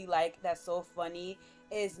I really like that's so funny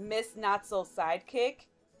is Miss Not So Sidekick.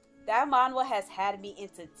 That manhwa has had me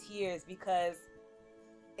into tears because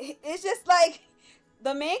it's just like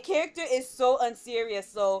the main character is so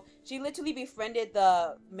unserious. So she literally befriended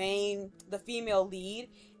the female lead.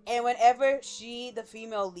 And whenever the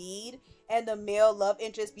female lead, and the male love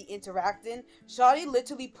interest be interacting, Shawty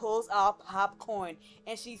literally pulls out popcorn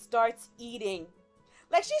and she starts eating.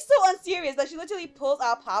 Like, she's so unserious. Like, she literally pulls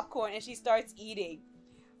out popcorn and she starts eating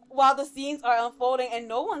while the scenes are unfolding and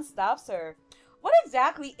no one stops her. What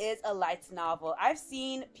exactly is a light novel? I've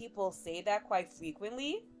seen people say that quite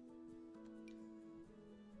frequently,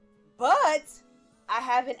 but I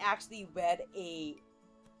haven't actually read a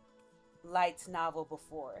light novel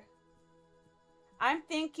before. I'm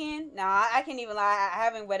thinking, nah, I can't even lie, I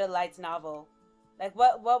haven't read a light novel. Like,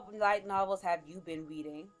 what light novels have you been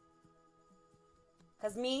reading?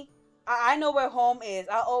 Because me, I know where home is.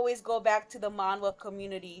 I always go back to the manhwa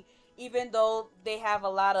community, even though they have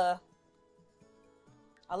a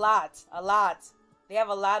They have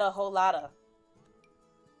a whole lot of.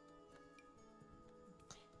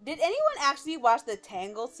 Did anyone actually watch the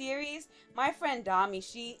Tangle series? My friend Dami,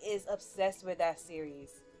 she is obsessed with that series.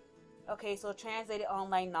 Okay, so translated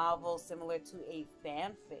online novel similar to a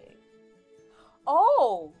fanfic.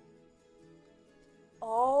 Oh!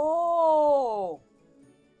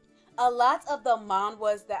 A lot of the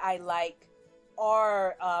manhwas that I like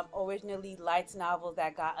are originally light novels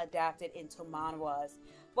that got adapted into manhwas.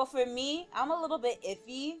 But for me, I'm a little bit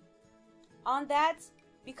iffy on that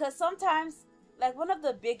because sometimes, like, one of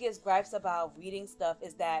the biggest gripes about reading stuff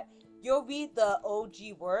is that you'll read the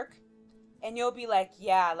OG work and you'll be like,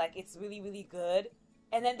 yeah, like, it's really, really good.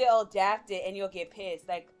 And then they'll adapt it and you'll get pissed.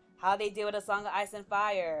 Like, how they did with A Song of Ice and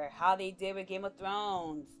Fire. How they did with Game of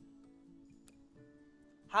Thrones.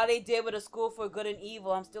 How they did with A School for Good and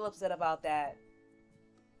Evil. I'm still upset about that.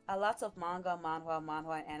 A lot of manga,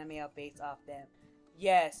 manhwa, and anime are based off them.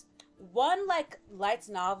 Yes. One, like, light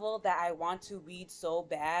novel that I want to read so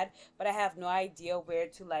bad, but I have no idea where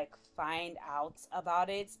to, like, find out about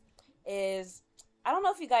it is... I don't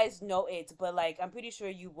know if you guys know it, but, like, I'm pretty sure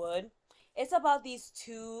you would. It's about these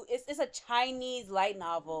two... It's a Chinese light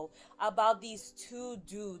novel about these two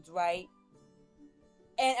dudes, right?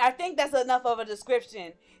 And I think that's enough of a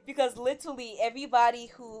description. Because literally everybody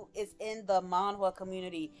who is in the manhwa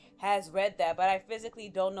community has read that. But I physically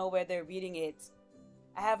don't know where they're reading it.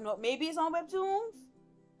 I have no... Maybe it's on Webtoons?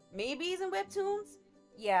 Maybe it's in Webtoons?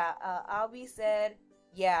 Yeah, Albie said,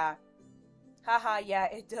 yeah. Haha, yeah,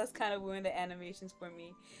 it does kind of ruin the animations for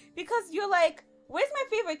me. Because you're like, where's my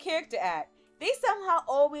favorite character at? They somehow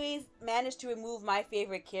always manage to remove my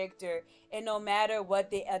favorite character, and no matter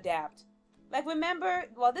what they adapt. Like, remember,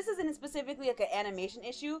 well, this isn't specifically like an animation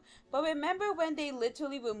issue, but remember when they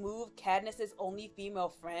literally removed Katniss's only female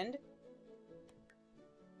friend?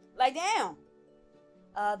 Like, damn.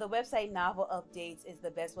 The website Novel Updates is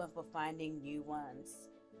the best one for finding new ones.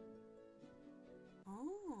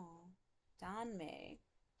 Oh. Danmei.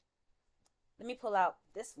 Let me pull out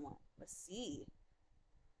this one. Let's see.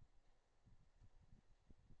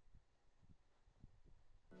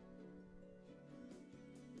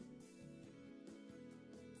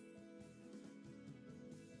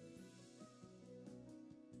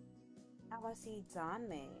 I want to see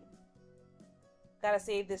Danmei. Gotta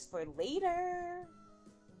save this for later.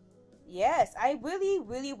 Yes, I really,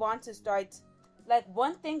 really want to start. Like,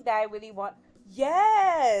 one thing that I really want...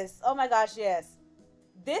 Yes! Oh my gosh, yes.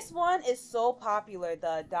 This one is so popular,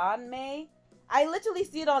 the Danmei. I literally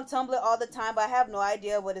see it on Tumblr all the time, but I have no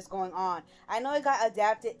idea what is going on. I know it got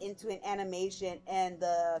adapted into an animation, and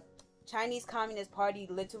the Chinese Communist Party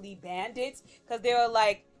literally banned it, because they were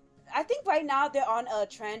like, I think right now they're on a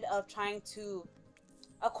trend of trying to,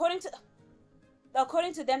 according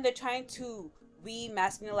to them, they're trying to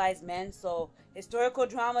re-masculinize men. So historical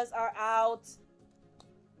dramas are out.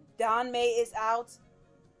 Don May is out.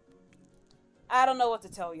 I don't know what to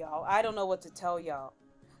tell y'all. I don't know what to tell y'all.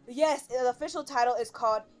 Yes, the official title is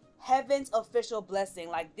called Heaven's Official Blessing.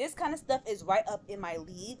 Like, this kind of stuff is right up in my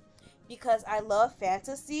league because I love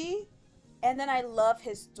fantasy and then I love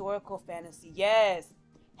historical fantasy. Yes.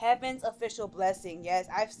 Heaven's Official Blessing. Yes,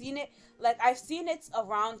 I've seen it. Like, I've seen it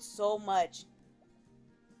around so much.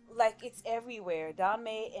 Like, it's everywhere. Don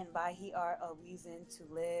May and Bahi are a reason to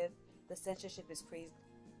live. The censorship is crazy.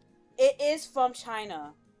 It is from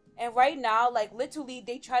China. And right now, like, literally,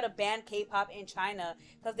 they try to ban K-pop in China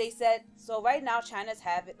because they said, so right now, China's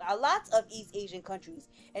having a lot of East Asian countries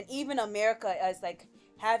and even America is like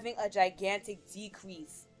having a gigantic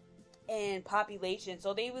decrease in population.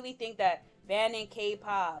 So they really think that banning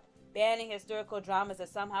K-pop, banning historical dramas is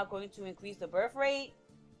somehow going to increase the birth rate.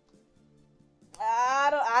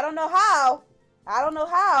 I don't know how. I don't know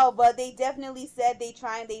how, but they definitely said they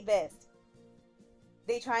trying their best.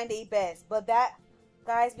 They trying their best. But that,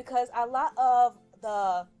 guys, because a lot of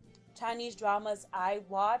the Chinese dramas I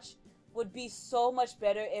watch would be so much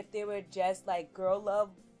better if they were just like girl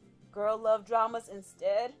love dramas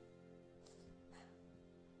instead.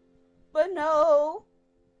 But no.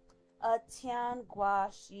 Tian Gua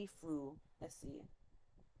Shifu. Let's see.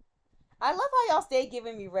 I love how y'all stay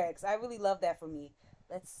giving me Rex. I really love that for me.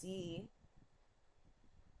 Let's see.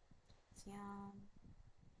 Tian.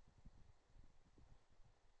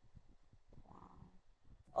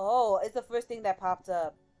 Oh, it's the first thing that popped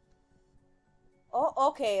up. Oh,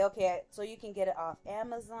 okay, okay. So you can get it off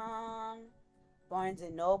Amazon, Barnes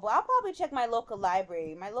and Noble. I'll probably check my local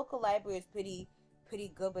library. My local library is pretty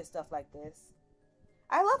good with stuff like this.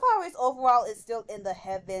 I love how it's overall is still in the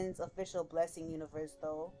Heaven's Official Blessing universe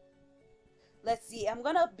though. Let's see. I'm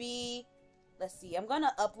gonna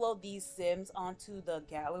upload these Sims onto the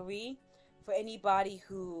gallery for anybody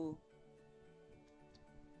who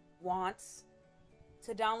wants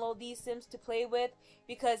to download these Sims to play with,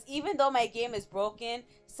 because even though my game is broken,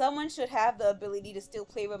 someone should have the ability to still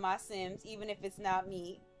play with my Sims, even if it's not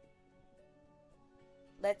me.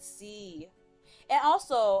 Let's see. And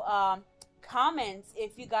also, comments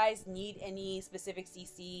if you guys need any specific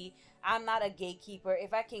CC. I'm not a gatekeeper.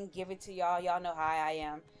 If I can give it to y'all, y'all know how I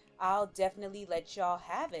am. I'll definitely let y'all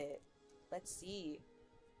have it. Let's see.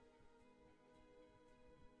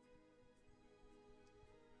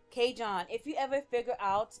 K-John, if you ever figure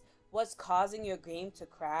out what's causing your game to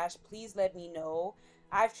crash, please let me know.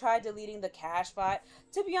 I've tried deleting the cache file.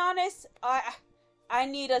 To be honest, I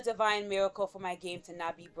need a divine miracle for my game to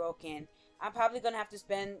not be broken. I'm probably going to have to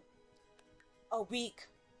spend a week,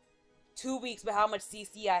 2 weeks with how much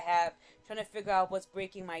CC I have trying to figure out what's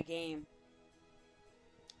breaking my game.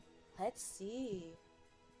 Let's see.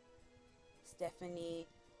 Stephanie.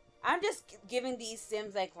 I'm just giving these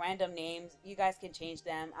Sims like random names. You guys can change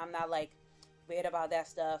them. I'm not like weird about that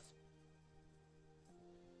stuff.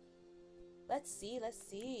 Let's see. Let's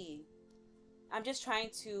see. I'm just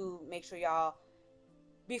trying to make sure y'all,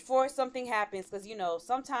 before something happens, because you know,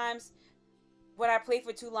 sometimes when I play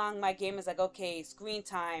for too long, my game is like, okay, screen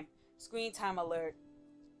time alert.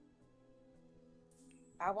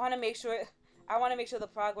 I want to make sure the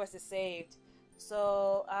progress is saved.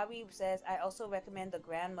 So Abi says, I also recommend the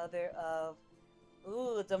grandmother of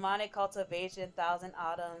Demonic Cultivation, Thousand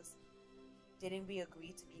Autumns. Didn't we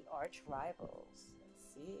agree to be arch rivals?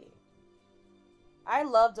 Let's see. I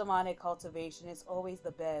love Demonic Cultivation. It's always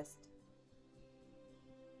the best.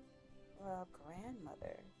 Well,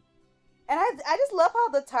 grandmother. And I just love how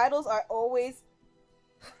the titles are always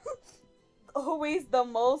always the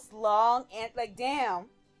most long and like damn.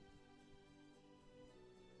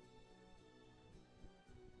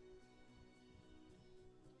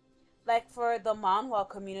 Like for the manhwa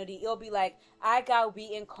community, it'll be like, I got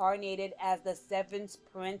reincarnated as the seventh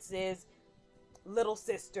prince's little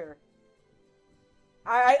sister.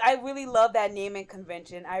 I really love that naming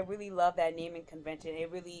convention. I really love that naming convention.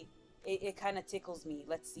 It kind of tickles me.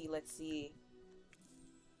 Let's see.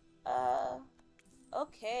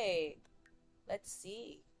 Okay. Let's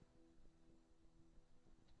see.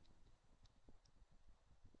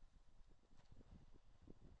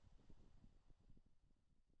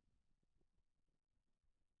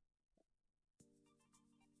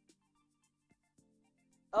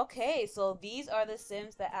 Okay, so these are the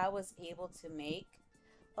Sims that I was able to make.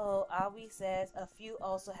 Oh, Awi says a few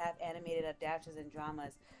also have animated adaptations and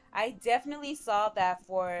dramas. I definitely saw that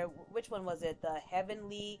for, which one was it? The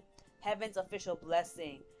Heaven's Official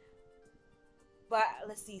Blessing. But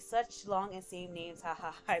let's see, such long and same names.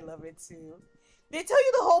 Haha, I love it too. They tell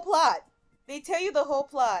you the whole plot. They tell you the whole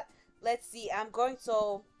plot. Let's see.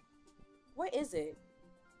 Where is it?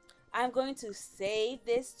 I'm going to save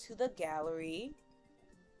this to the gallery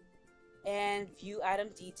and view item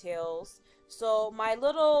details. So my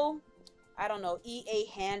little, I don't know, EA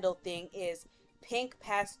handle thing is Pink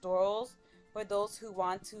Pastorals for those who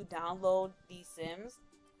want to download these Sims.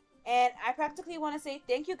 And I practically want to say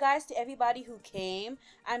thank you guys to everybody who came.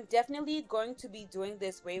 I'm definitely going to be doing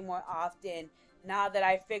this way more often now that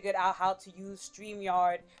I figured out how to use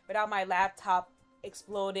StreamYard without my laptop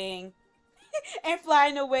exploding and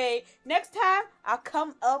flying away. Next time, I'll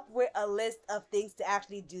come up with a list of things to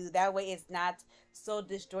actually do. That way it's not so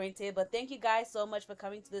disjointed. But thank you guys so much for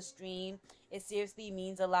coming to the stream. It seriously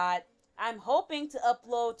means a lot. I'm hoping to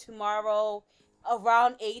upload tomorrow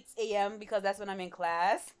around 8 a.m. because that's when I'm in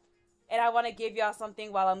class. And I want to give y'all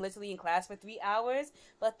something while I'm literally in class for 3 hours.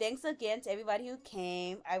 But thanks again to everybody who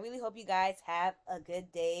came. I really hope you guys have a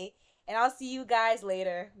good day. And I'll see you guys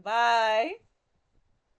later. Bye.